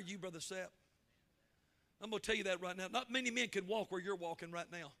admire you, Brother Sapp. I'm going to tell you that right now. Not many men can walk where you're walking right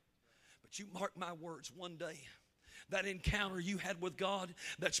now. But you mark my words, one day, that encounter you had with God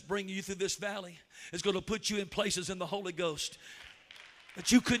that's bringing you through this valley is going to put you in places in the Holy Ghost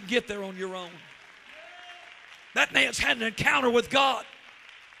that you couldn't get there on your own. That man's had an encounter with God.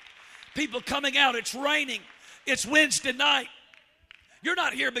 People coming out, it's raining, it's Wednesday night. You're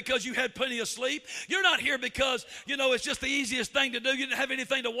not here because you had plenty of sleep. You're not here because, it's just the easiest thing to do. You didn't have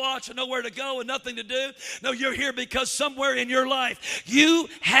anything to watch and nowhere to go and nothing to do. No, you're here because somewhere in your life you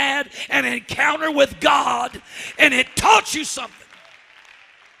had an encounter with God and it taught you something.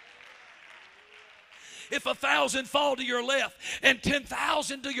 If 1,000 fall to your left and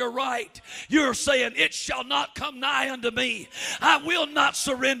 10,000 to your right, you're saying, it shall not come nigh unto me. I will not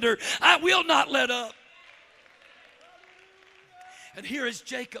surrender. I will not let up. And here is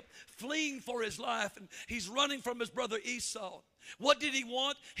Jacob fleeing for his life, and he's running from his brother Esau. What did he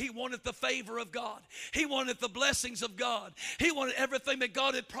want? He wanted the favor of God. He wanted the blessings of God. He wanted everything that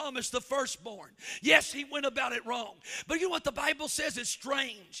God had promised the firstborn. Yes, he went about it wrong. But you know what the Bible says? It's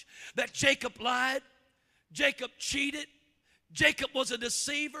strange that Jacob lied. Jacob cheated. Jacob was a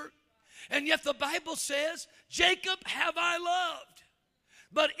deceiver. And yet the Bible says, Jacob have I loved,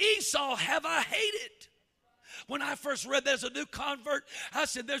 but Esau have I hated. When I first read that as a new convert, I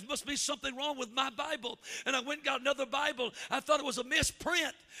said, there must be something wrong with my Bible. And I went and got another Bible. I thought it was a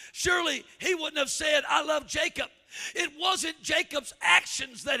misprint. Surely he wouldn't have said, I love Jacob. It wasn't Jacob's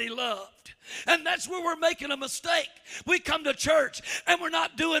actions that he loved. And that's where we're making a mistake. We come to church and we're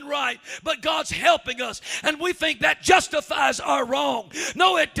not doing right, but God's helping us. And we think that justifies our wrong.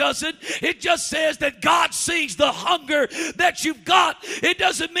 No, it doesn't. It just says that God sees the hunger that you've got. It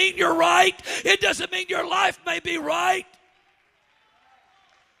doesn't mean you're right. It doesn't mean your life may be right.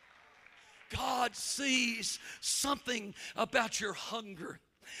 God sees something about your hunger.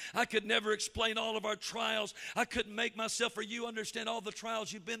 I could never explain all of our trials. I couldn't make myself or you understand all the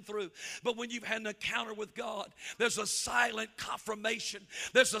trials you've been through. But when you've had an encounter with God, there's a silent confirmation.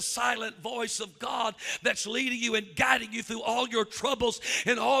 There's a silent voice of God that's leading you and guiding you through all your troubles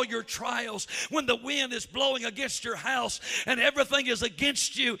and all your trials. When the wind is blowing against your house and everything is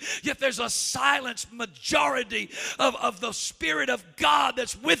against you, yet there's a silent majority of the Spirit of God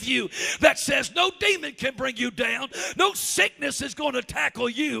that's with you that says no demon can bring you down. No sickness is going to tackle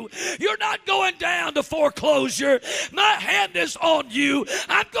you. you. You're not going down to foreclosure. My hand is on you.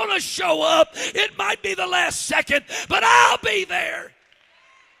 I'm going to show up. It might be the last second, but I'll be there.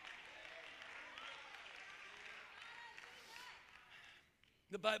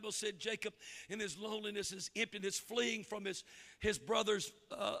 The Bible said Jacob, in his loneliness, his emptiness, fleeing from his brother's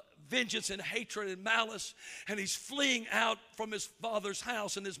vengeance and hatred and malice, and he's fleeing out from his father's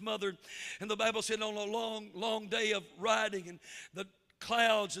house and his mother. And the Bible said on a long, long day of riding, and the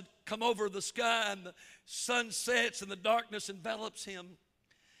clouds had come over the sky, and the sun sets, and the darkness envelops him.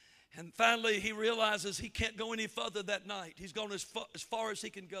 And finally, he realizes he can't go any further that night. He's gone as far as he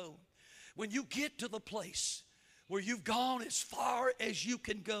can go. When you get to the place where you've gone as far as you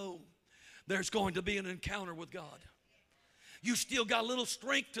can go, there's going to be an encounter with God. You still got a little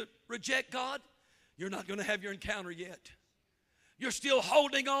strength to reject God, you're not going to have your encounter yet. You're still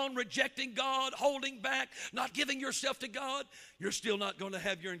holding on, rejecting God, holding back, not giving yourself to God, you're still not going to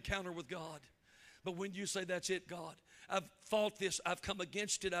have your encounter with God. But when you say, that's it, God, I've fought this, I've come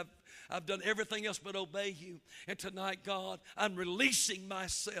against it, I've done everything else but obey you. And tonight, God, I'm releasing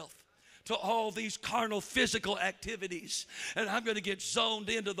myself to all these carnal physical activities, and I'm going to get zoned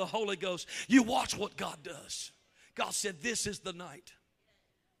into the Holy Ghost. You watch what God does. God said, this is the night.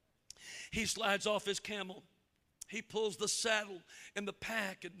 He slides off his camel. He pulls the saddle and the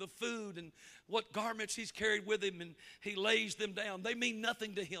pack and the food and what garments he's carried with him, and he lays them down. They mean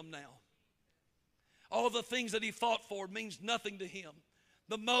nothing to him now. All the things that he fought for means nothing to him.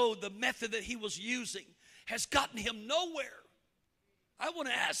 The method that he was using has gotten him nowhere. I want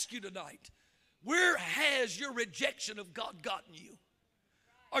to ask you tonight, where has your rejection of God gotten you?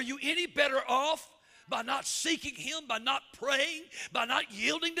 Are you any better off by not seeking him, by not praying, by not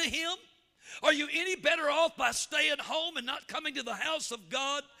yielding to him? Are you any better off by staying home and not coming to the house of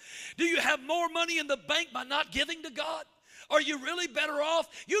God? Do you have more money in the bank by not giving to God? Are you really better off?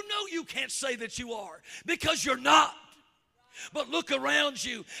 You know you can't say that you are, because you're not. But look around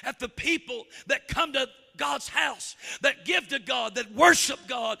you at the people that come to God's house, that give to God, that worship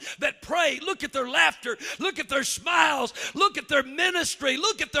God, that pray. Look at their laughter. Look at their smiles. Look at their ministry.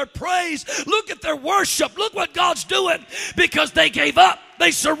 Look at their praise. Look at their worship. Look what God's doing, because they gave up.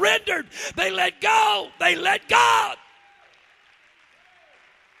 They surrendered. They let go. They let God.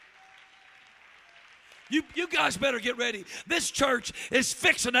 You guys better get ready. This church is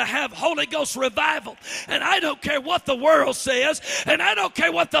fixing to have Holy Ghost revival. And I don't care what the world says. And I don't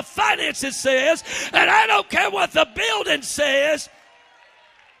care what the finances says. And I don't care what the building says.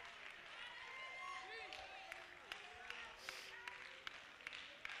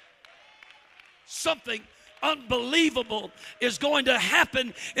 Something unbelievable is going to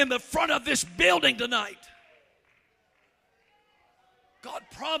happen in the front of this building tonight. God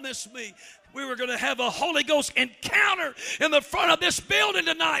promised me we were going to have a Holy Ghost encounter in the front of this building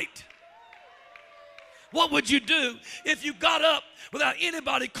tonight. What would you do if you got up without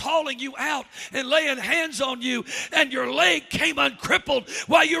anybody calling you out and laying hands on you, and your leg came uncrippled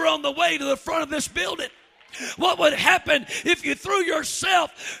while you're on the way to the front of this building? What would happen if you threw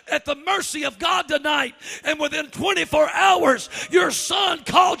yourself at the mercy of God tonight, and within 24 hours your son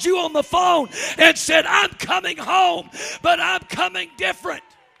called you on the phone and said, I'm coming home, but I'm coming different?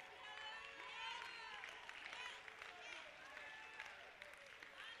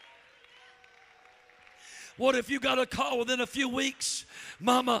 What if you got a call within a few weeks?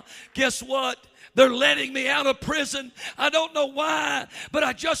 Mama, guess what? They're letting me out of prison. I don't know why, but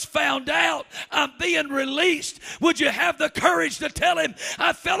I just found out I'm being released. Would you have the courage to tell him,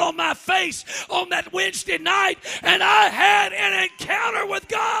 I fell on my face on that Wednesday night and I had an encounter with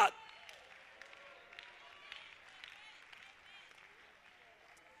God?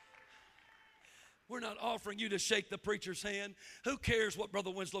 We're not offering you to shake the preacher's hand. Who cares what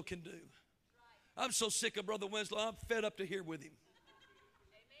Brother Winslow can do? I'm so sick of Brother Winslow, I'm fed up to here with him.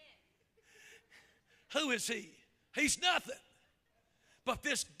 Amen. Who is he? He's nothing. But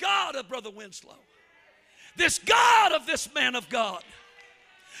this God of Brother Winslow, this God of this man of God,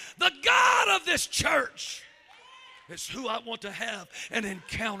 the God of this church is who I want to have an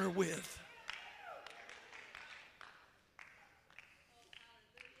encounter with.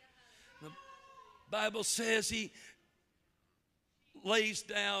 The Bible says he lays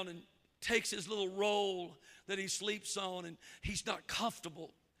down and takes his little roll that he sleeps on, and he's not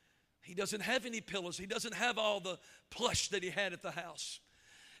comfortable. He doesn't have any pillows. He doesn't have all the plush that he had at the house.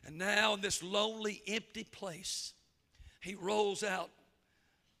 And now in this lonely, empty place, he rolls out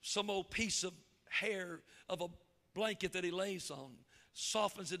some old piece of hair of a blanket that he lays on,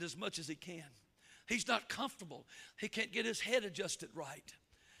 softens it as much as he can. He's not comfortable. He can't get his head adjusted right.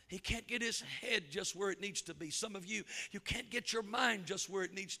 He can't get his head just where it needs to be. Some of you, you can't get your mind just where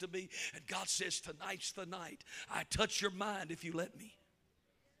it needs to be. And God says, tonight's the night. I touch your mind if you let me.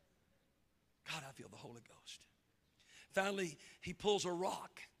 God, I feel the Holy Ghost. Finally, he pulls a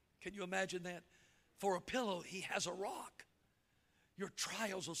rock. Can you imagine that? For a pillow, he has a rock. Your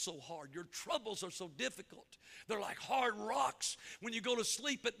trials are so hard. Your troubles are so difficult. They're like hard rocks. When you go to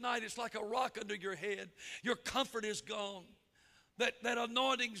sleep at night, it's like a rock under your head. Your comfort is gone. That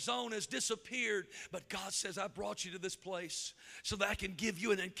anointing zone has disappeared. But God says, I brought you to this place so that I can give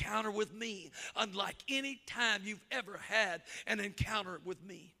you an encounter with me, unlike any time you've ever had an encounter with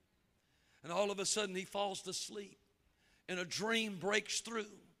me. And all of a sudden, he falls to sleep. And a dream breaks through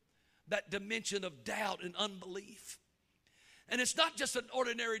that dimension of doubt and unbelief. And it's not just an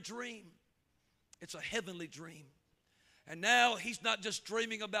ordinary dream. It's a heavenly dream. And now he's not just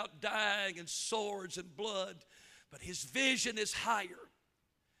dreaming about dying and swords and blood, but his vision is higher.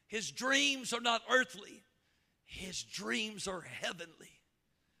 His dreams are not earthly. His dreams are heavenly.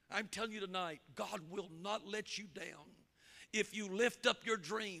 I'm telling you tonight, God will not let you down if you lift up your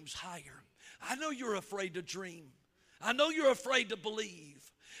dreams higher. I know you're afraid to dream. I know you're afraid to believe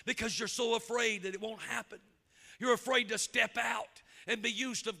because you're so afraid that it won't happen. You're afraid to step out and be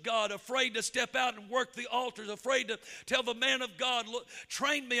used of God, afraid to step out and work the altars, afraid to tell the man of God, look,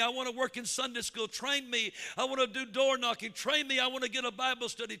 train me, I want to work in Sunday school, train me, I want to do door knocking, train me, I want to get a Bible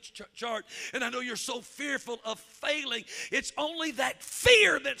study chart. And I know you're so fearful of failing. It's only that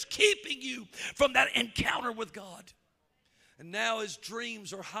fear that's keeping you from that encounter with God. And now his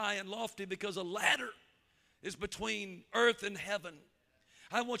dreams are high and lofty because a ladder is between earth and heaven.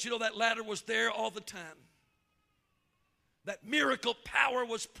 I want you to know that ladder was there all the time. That miracle power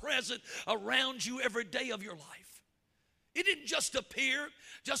was present around you every day of your life. It didn't just appear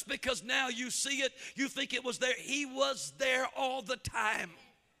just because now you see it, you think it was there. He was there all the time.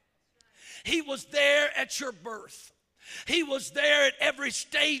 He was there at your birth. He was there at every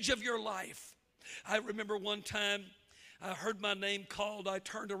stage of your life. I remember one time I heard my name called. I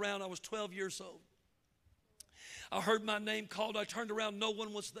turned around. I was 12 years old. I heard my name called. I turned around. No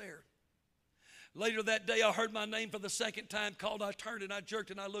one was there. Later that day, I heard my name for the second time called. I turned and I jerked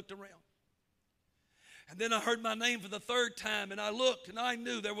and I looked around. And then I heard my name for the third time and I looked and I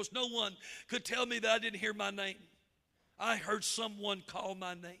knew there was no one could tell me that I didn't hear my name. I heard someone call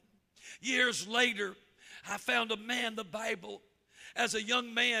my name. Years later, I found a man in the Bible. As a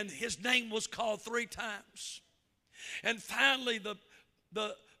young man, his name was called 3 times. And finally,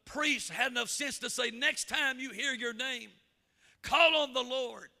 the priest had enough sense to say, next time you hear your name, call on the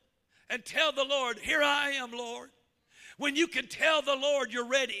Lord. And tell the Lord, here I am, Lord. When you can tell the Lord you're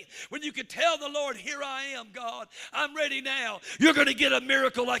ready. When you can tell the Lord, here I am, God. I'm ready now. You're going to get a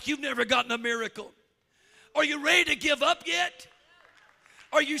miracle like you've never gotten a miracle. Are you ready to give up yet?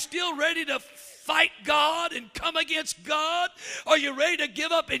 Are you still ready to fight God and come against God? Are you ready to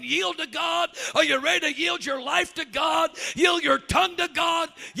give up and yield to God? Are you ready to yield your life to God? Yield your tongue to God?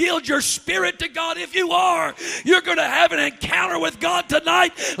 Yield your spirit to God? If you are, you're going to have an encounter with God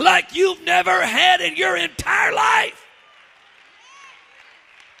tonight like you've never had in your entire life.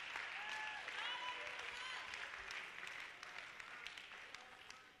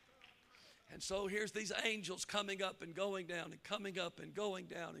 So here's these angels coming up and going down and coming up and going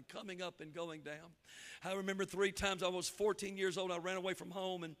down and coming up and going down. I remember 3 times I was 14 years old. I ran away from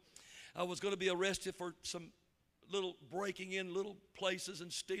home and I was going to be arrested for some little breaking in little places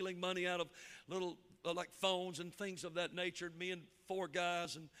and stealing money out of little like phones and things of that nature. Me and 4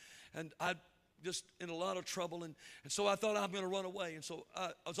 guys and I just in a lot of trouble. And so I thought I'm going to run away. And so I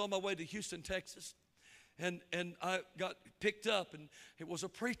was on my way to Houston, Texas. And I got picked up and it was a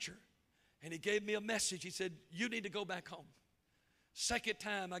preacher. And he gave me a message. He said, you need to go back home. Second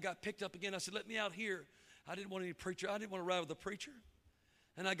time I got picked up again. I said, let me out here. I didn't want any preacher. I didn't want to ride with a preacher.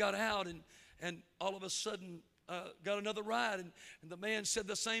 And I got out and all of a sudden got another ride. And the man said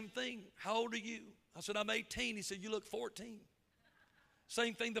the same thing. How old are you? I said, I'm 18. He said, you look 14.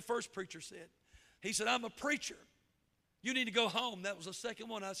 Same thing the first preacher said. He said, I'm a preacher. You need to go home. That was the second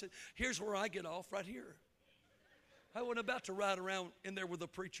one. I said, here's where I get off, right here. I wasn't about to ride around in there with a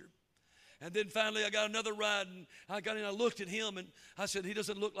preacher. And then finally I got another ride and I got in, I looked at him and I said, he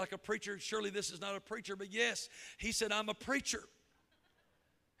doesn't look like a preacher. Surely this is not a preacher, but yes. He said, I'm a preacher.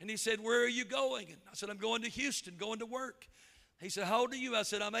 And he said, where are you going? And I said, I'm going to Houston, going to work. He said, how old are you? I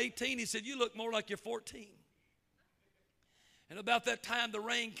said, I'm 18. He said, you look more like you're 14. And about that time, the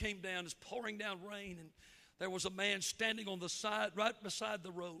rain came down. It's pouring down rain. And there was a man standing on the side, right beside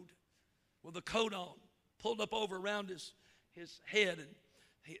the road with a coat on, pulled up over around his head. And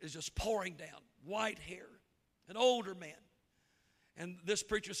it was just pouring down, white hair, an older man. And this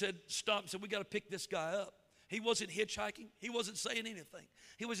preacher said, stop, and said, we got to pick this guy up. He wasn't hitchhiking. He wasn't saying anything.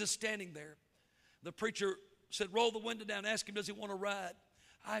 He was just standing there. The preacher said, roll the window down, ask him, does he want to ride?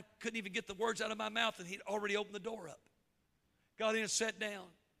 I couldn't even get the words out of my mouth, and he'd already opened the door up. Got in and sat down.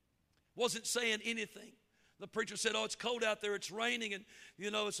 Wasn't saying anything. The preacher said, oh, it's cold out there. It's raining, and,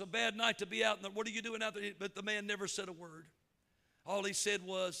 it's a bad night to be out. And what are you doing out there? But the man never said a word. All he said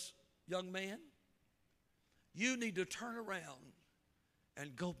was, young man, you need to turn around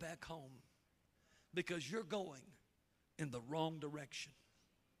and go back home because you're going in the wrong direction.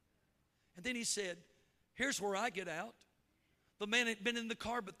 And then he said, here's where I get out. The man had been in the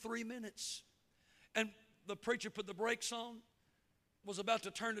car but 3 minutes. And the preacher put the brakes on, was about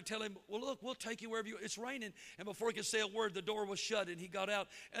to turn to tell him, well, look, we'll take you wherever you, it's raining. And before he could say a word, the door was shut and he got out.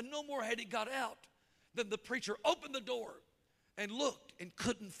 And no more had he got out than the preacher opened the door and looked and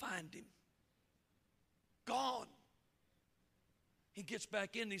couldn't find him. Gone. He gets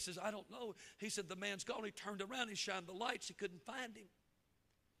back in and he says, I don't know. He said, the man's gone. He turned around, he shined the lights, he couldn't find him.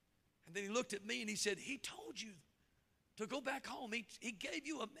 And then he looked at me and he said, he told you to go back home. He gave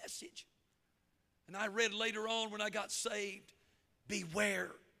you a message. And I read later on when I got saved,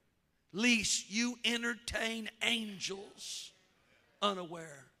 beware, lest you entertain angels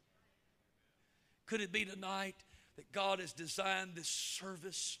unaware. Could it be tonight that God has designed this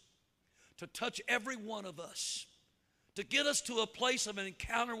service to touch every one of us, to get us to a place of an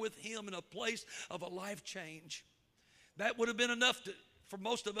encounter with Him and a place of a life change? That would have been enough for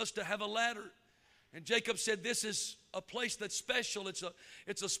most of us to have a ladder. And Jacob said, this is a place that's special.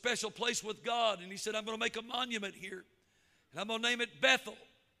 It's a special place with God. And he said, I'm going to make a monument here. And I'm going to name it Bethel.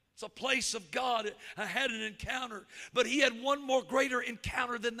 It's a place of God. I had an encounter. But he had one more greater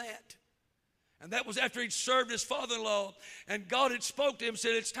encounter than that. And that was after he'd served his father-in-law. And God had spoke to him and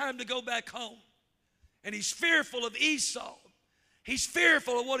said, it's time to go back home. And he's fearful of Esau. He's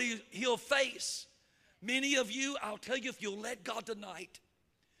fearful of what he'll face. Many of you, I'll tell you, if you'll let God tonight,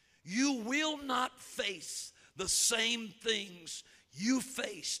 you will not face the same things you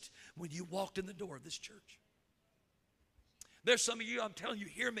faced when you walked in the door of this church. There's some of you, I'm telling you,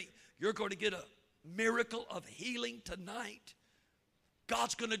 hear me, you're going to get a miracle of healing tonight.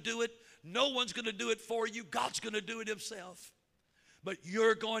 God's going to do it. No one's going to do it for you. God's going to do it Himself. But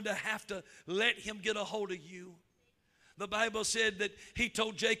you're going to have to let Him get a hold of you. The Bible said that He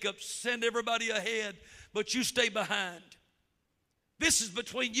told Jacob, send everybody ahead, but you stay behind. This is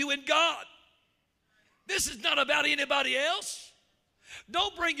between you and God. This is not about anybody else.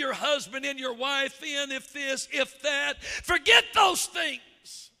 Don't bring your husband and your wife in, if this, if that. Forget those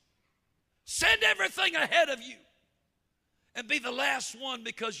things. Send everything ahead of you. And be the last one,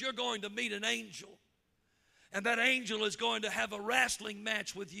 because you're going to meet an angel. And that angel is going to have a wrestling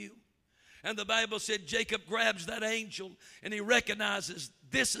match with you. And the Bible said Jacob grabs that angel and he recognizes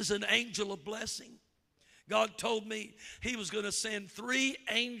this is an angel of blessing. God told me He was going to send 3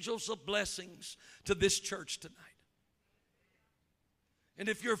 angels of blessings to this church tonight. And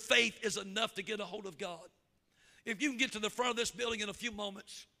if your faith is enough to get a hold of God, if you can get to the front of this building in a few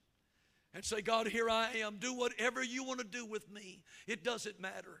moments and say, God, here I am. Do whatever you want to do with me. It doesn't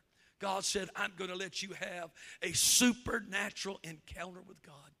matter. God said, I'm going to let you have a supernatural encounter with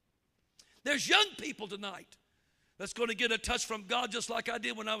God. There's young people tonight that's going to get a touch from God just like I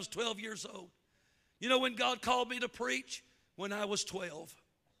did when I was 12 years old. You know when God called me to preach? When I was 12.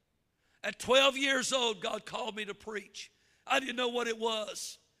 At 12 years old, God called me to preach. I didn't know what it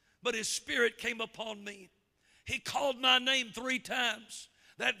was, but His Spirit came upon me. He called my name 3 times.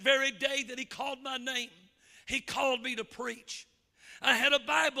 That very day that He called my name, He called me to preach. I had a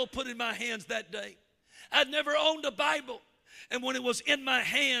Bible put in my hands that day. I'd never owned a Bible. And when it was in my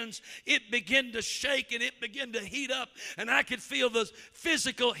hands, it began to shake and it began to heat up. And I could feel the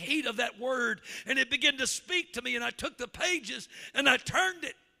physical heat of that word. And it began to speak to me. And I took the pages and I turned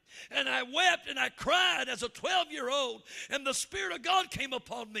it. And I wept and I cried as a 12-year-old. And the Spirit of God came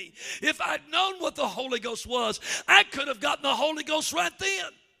upon me. If I'd known what the Holy Ghost was, I could have gotten the Holy Ghost right then.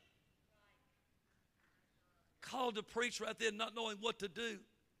 Called to preach right then, not knowing what to do.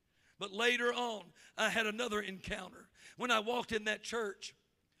 But later on, I had another encounter. When I walked in that church,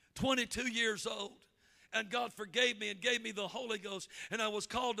 22 years old, and God forgave me and gave me the Holy Ghost, and I was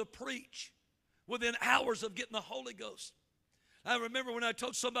called to preach within hours of getting the Holy Ghost. I remember when I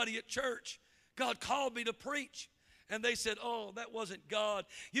told somebody at church, God called me to preach, and they said, oh, that wasn't God.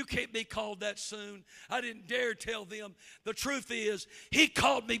 You can't be called that soon. I didn't dare tell them. The truth is, He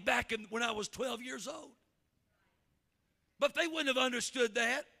called me back when I was 12 years old. But they wouldn't have understood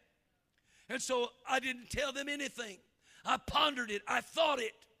that. And so I didn't tell them anything. I pondered it. I thought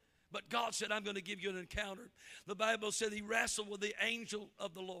it. But God said, I'm going to give you an encounter. The Bible said he wrestled with the angel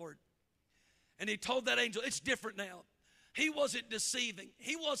of the Lord. And he told that angel, it's different now. He wasn't deceiving.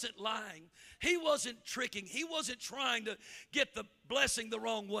 He wasn't lying. He wasn't tricking. He wasn't trying to get the blessing the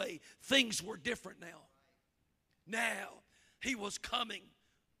wrong way. Things were different now. Now, he was coming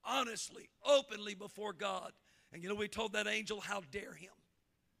honestly, openly before God. And you know, we told that angel, how dare him?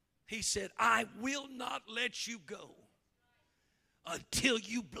 He said, I will not let you go until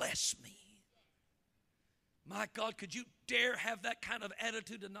you bless me. My God, could you dare have that kind of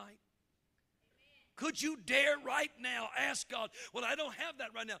attitude tonight? Could you dare right now ask God, well, I don't have that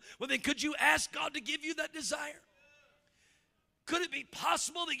right now. Well, then could you ask God to give you that desire? Could it be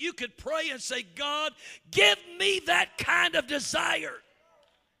possible that you could pray and say, God, give me that kind of desire?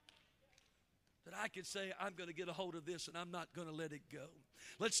 That I could say, I'm going to get a hold of this and I'm not going to let it go.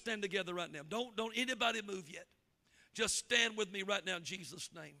 Let's stand together right now. Don't anybody move yet. Just stand with me right now in Jesus'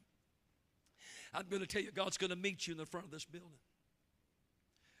 name. I'm going to tell you, God's going to meet you in the front of this building.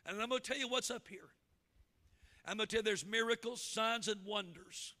 And I'm going to tell you what's up here. I'm going to tell you there's miracles, signs, and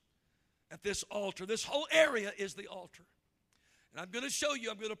wonders at this altar. This whole area is the altar. And I'm going to show you,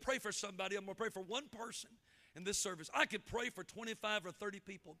 I'm going to pray for somebody. I'm going to pray for one person in this service. I could pray for 25 or 30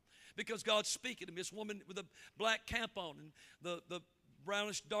 people because God's speaking to me. This woman with a black cap on and the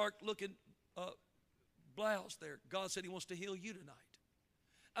brownish dark looking blouse there. God said he wants to heal you tonight.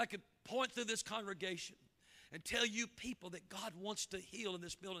 I could point through this congregation and tell you people that God wants to heal in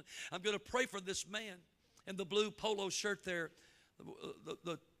this building. I'm going to pray for this man in the blue polo shirt there,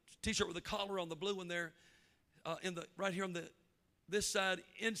 the T-shirt with the collar on, the blue one there, right here on this side,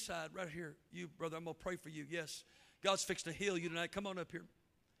 inside, right here. You, brother, I'm going to pray for you. Yes, God's fixing to heal you tonight. Come on up here.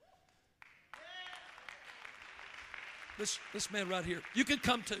 This man right here. You can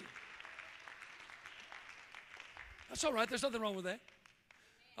come too. That's all right. There's nothing wrong with that.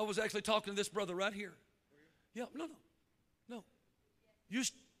 I was actually talking to this brother right here. Yeah, no.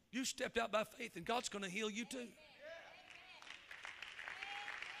 You stepped out by faith, and God's going to heal you too.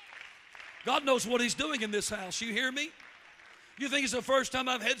 God knows what he's doing in this house. You hear me? You think it's the first time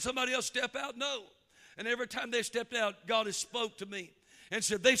I've had somebody else step out? No. And every time they stepped out, God has spoke to me and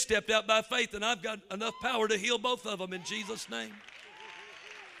said they stepped out by faith, and I've got enough power to heal both of them in Jesus' name.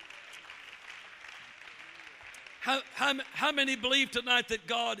 How many believe tonight that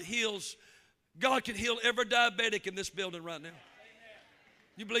God heals? God can heal every diabetic in this building right now.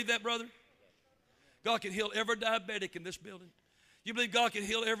 You believe that, brother? God can heal every diabetic in this building. You believe God can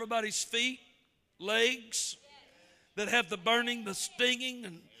heal everybody's feet, legs that have the burning, the stinging,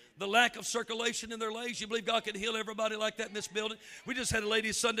 and the lack of circulation in their legs? You believe God can heal everybody like that in this building? We just had a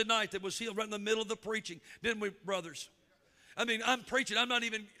lady Sunday night that was healed right in the middle of the preaching, didn't we, brothers? I mean, I'm preaching. I'm not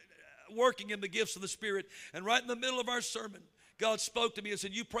even working in the gifts of the Spirit. And right in the middle of our sermon, God spoke to me and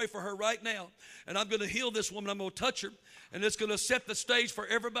said, you pray for her right now. And I'm going to heal this woman. I'm going to touch her. And it's going to set the stage for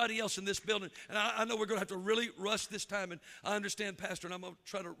everybody else in this building. And I know we're going to have to really rush this time. And I understand, Pastor, and I'm going to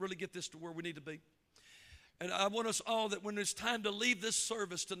try to really get this to where we need to be. And I want us all that when it's time to leave this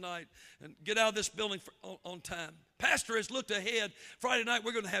service tonight and get out of this building on time. Pastor has looked ahead. Friday night,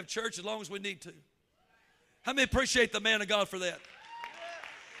 we're going to have church as long as we need to. How many appreciate the man of God for that?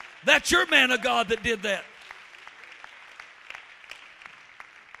 That's your man of God that did that.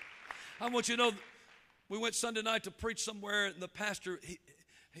 I want you to know, we went Sunday night to preach somewhere, and the pastor,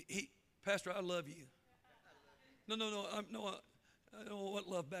 Pastor, I love you. No, I don't want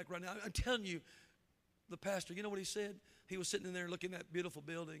love back right now. I'm telling you, the pastor, you know what he said? He was sitting in there looking at that beautiful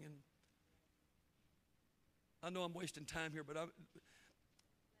building, and I know I'm wasting time here, but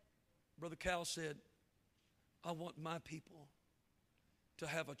Brother Cal said, I want my people to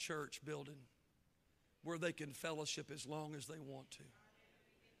have a church building where they can fellowship as long as they want to.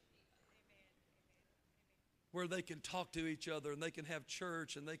 Where they can talk to each other and they can have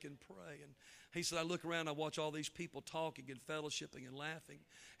church and they can pray. And he said, I look around, I watch all these people talking and fellowshipping and laughing.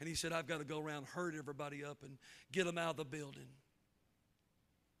 And he said, I've got to go around, herd everybody up and get them out of the building.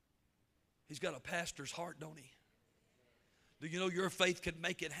 He's got a pastor's heart, don't he? Do you know your faith can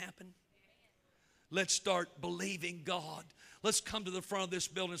make it happen? Let's start believing God. Let's come to the front of this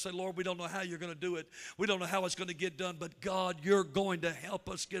building and say, Lord, we don't know how you're going to do it. We don't know how it's going to get done, but God, you're going to help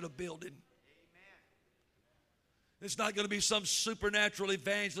us get a building. It's not going to be some supernatural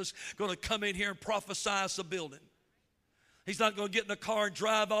evangelist going to come in here and prophesy us a building. He's not going to get in a car and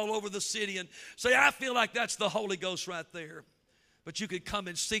drive all over the city and say, I feel like that's the Holy Ghost right there. But you could come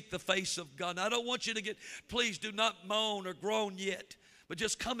and seek the face of God. And I don't want you to please do not moan or groan yet. But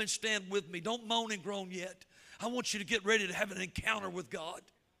just come and stand with me. Don't moan and groan yet. I want you to get ready to have an encounter with God.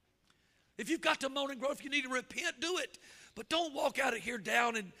 If you've got to moan and groan, if you need to repent, do it. But don't walk out of here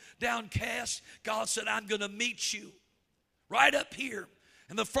down and downcast. God said, I'm going to meet you right up here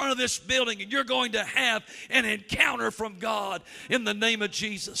in the front of this building, and you're going to have an encounter from God in the name of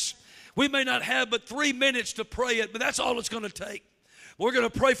Jesus. We may not have but 3 minutes to pray it, but that's all it's going to take. We're going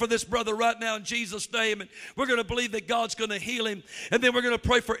to pray for this brother right now in Jesus' name, and we're going to believe that God's going to heal him, and then we're going to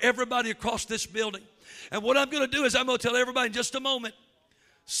pray for everybody across this building. And what I'm going to do is I'm going to tell everybody in just a moment,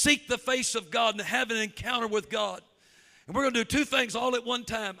 seek the face of God and have an encounter with God. And we're going to do two things all at one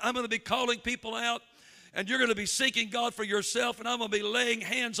time. I'm going to be calling people out, and you're going to be seeking God for yourself, and I'm going to be laying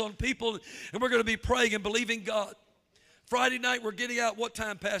hands on people, and we're going to be praying and believing God. Friday night, we're getting out what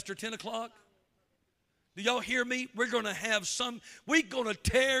time, Pastor? 10 o'clock? Do y'all hear me? We're going to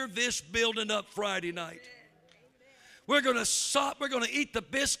tear this building up Friday night. We're going to eat the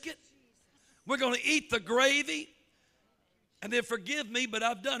biscuit. We're going to eat the gravy. And then forgive me, but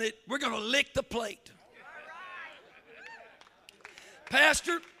I've done it. We're going to lick the plate.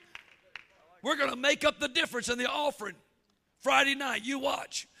 Pastor, we're going to make up the difference in the offering Friday night. You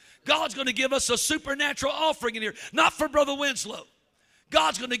watch. God's going to give us a supernatural offering in here. Not for Brother Winslow.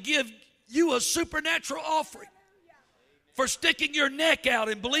 God's going to give you a supernatural offering for sticking your neck out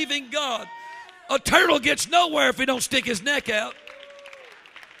and believing God. A turtle gets nowhere if he don't stick his neck out.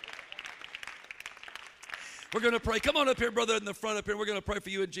 We're going to pray. Come on up here, brother, in the front up here. We're going to pray for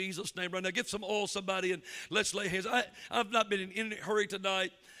you in Jesus' name right now. Get some oil, somebody, and let's lay hands. I've not been in a hurry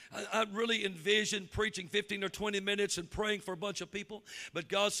tonight. I really envisioned preaching 15 or 20 minutes and praying for a bunch of people. But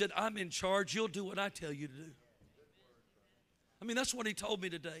God said, I'm in charge. You'll do what I tell you to do. I mean, that's what he told me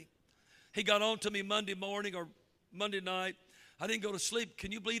today. He got on to me Monday morning or Monday night. I didn't go to sleep.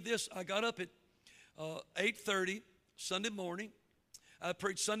 Can you believe this? I got up at 8:30 Sunday morning. I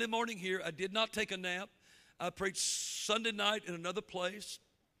preached Sunday morning here. I did not take a nap. I preached Sunday night in another place.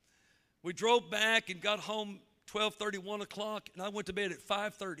 We drove back and got home 12:30, 1 o'clock, and I went to bed at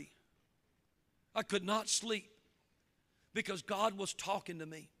 5:30. I could not sleep because God was talking to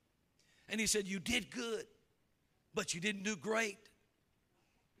me. And he said, you did good, but you didn't do great.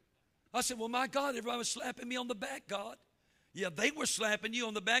 I said, well, my God, everybody was slapping me on the back, God. Yeah, they were slapping you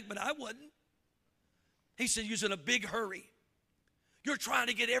on the back, but I wasn't. He said, you're in a big hurry. You're trying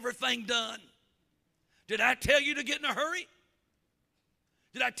to get everything done. Did I tell you to get in a hurry?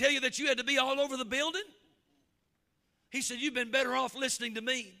 Did I tell you that you had to be all over the building? He said, you've been better off listening to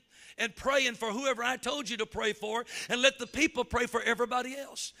me and praying for whoever I told you to pray for, and let the people pray for everybody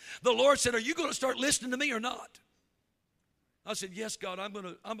else. The Lord said, are you going to start listening to me or not? I said, yes, God, I'm going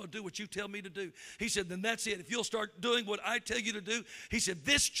to do what you tell me to do. He said, then that's it. If you'll start doing what I tell you to do, he said,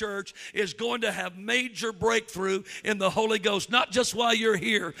 this church is going to have major breakthrough in the Holy Ghost. Not just while you're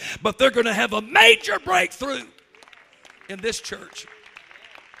here, but they're going to have a major breakthrough in this church.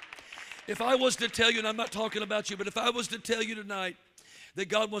 If I was to tell you, and I'm not talking about you, but if I was to tell you tonight that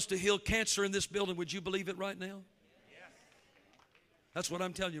God wants to heal cancer in this building, would you believe it right now? That's what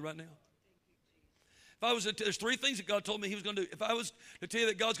I'm telling you right now. If I was to, there's three things that God told me he was going to do. If I was to tell you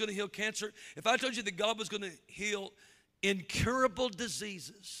that God's going to heal cancer, if I told you that God was going to heal incurable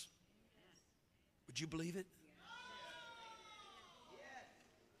diseases, would you believe it?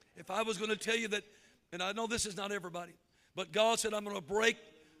 If I was going to tell you that, and I know this is not everybody, but God said, I'm going to break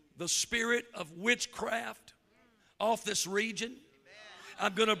the spirit of witchcraft off this region.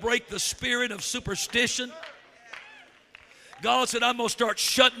 I'm going to break the spirit of superstition. God said, I'm going to start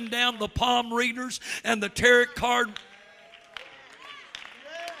shutting down the palm readers and the tarot card.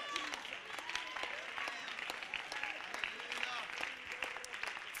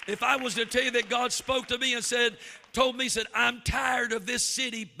 If I was to tell you that God spoke to me and told me, I'm tired of this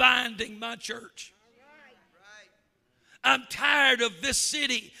city binding my church. I'm tired of this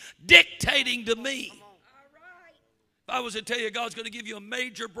city dictating to me. I was to tell you God's going to give you a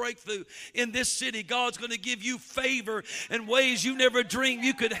major breakthrough in this city. God's going to give you favor in ways you never dreamed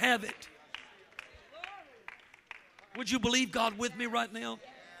you could have it. Would you believe God with me right now?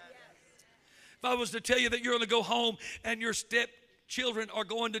 If I was to tell you that you're going to go home and your stepchildren are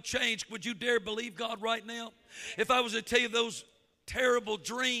going to change, would you dare believe God right now? If I was to tell you those terrible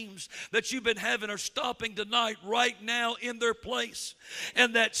dreams that you've been having are stopping tonight right now in their place,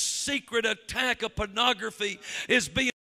 and that secret attack of pornography is being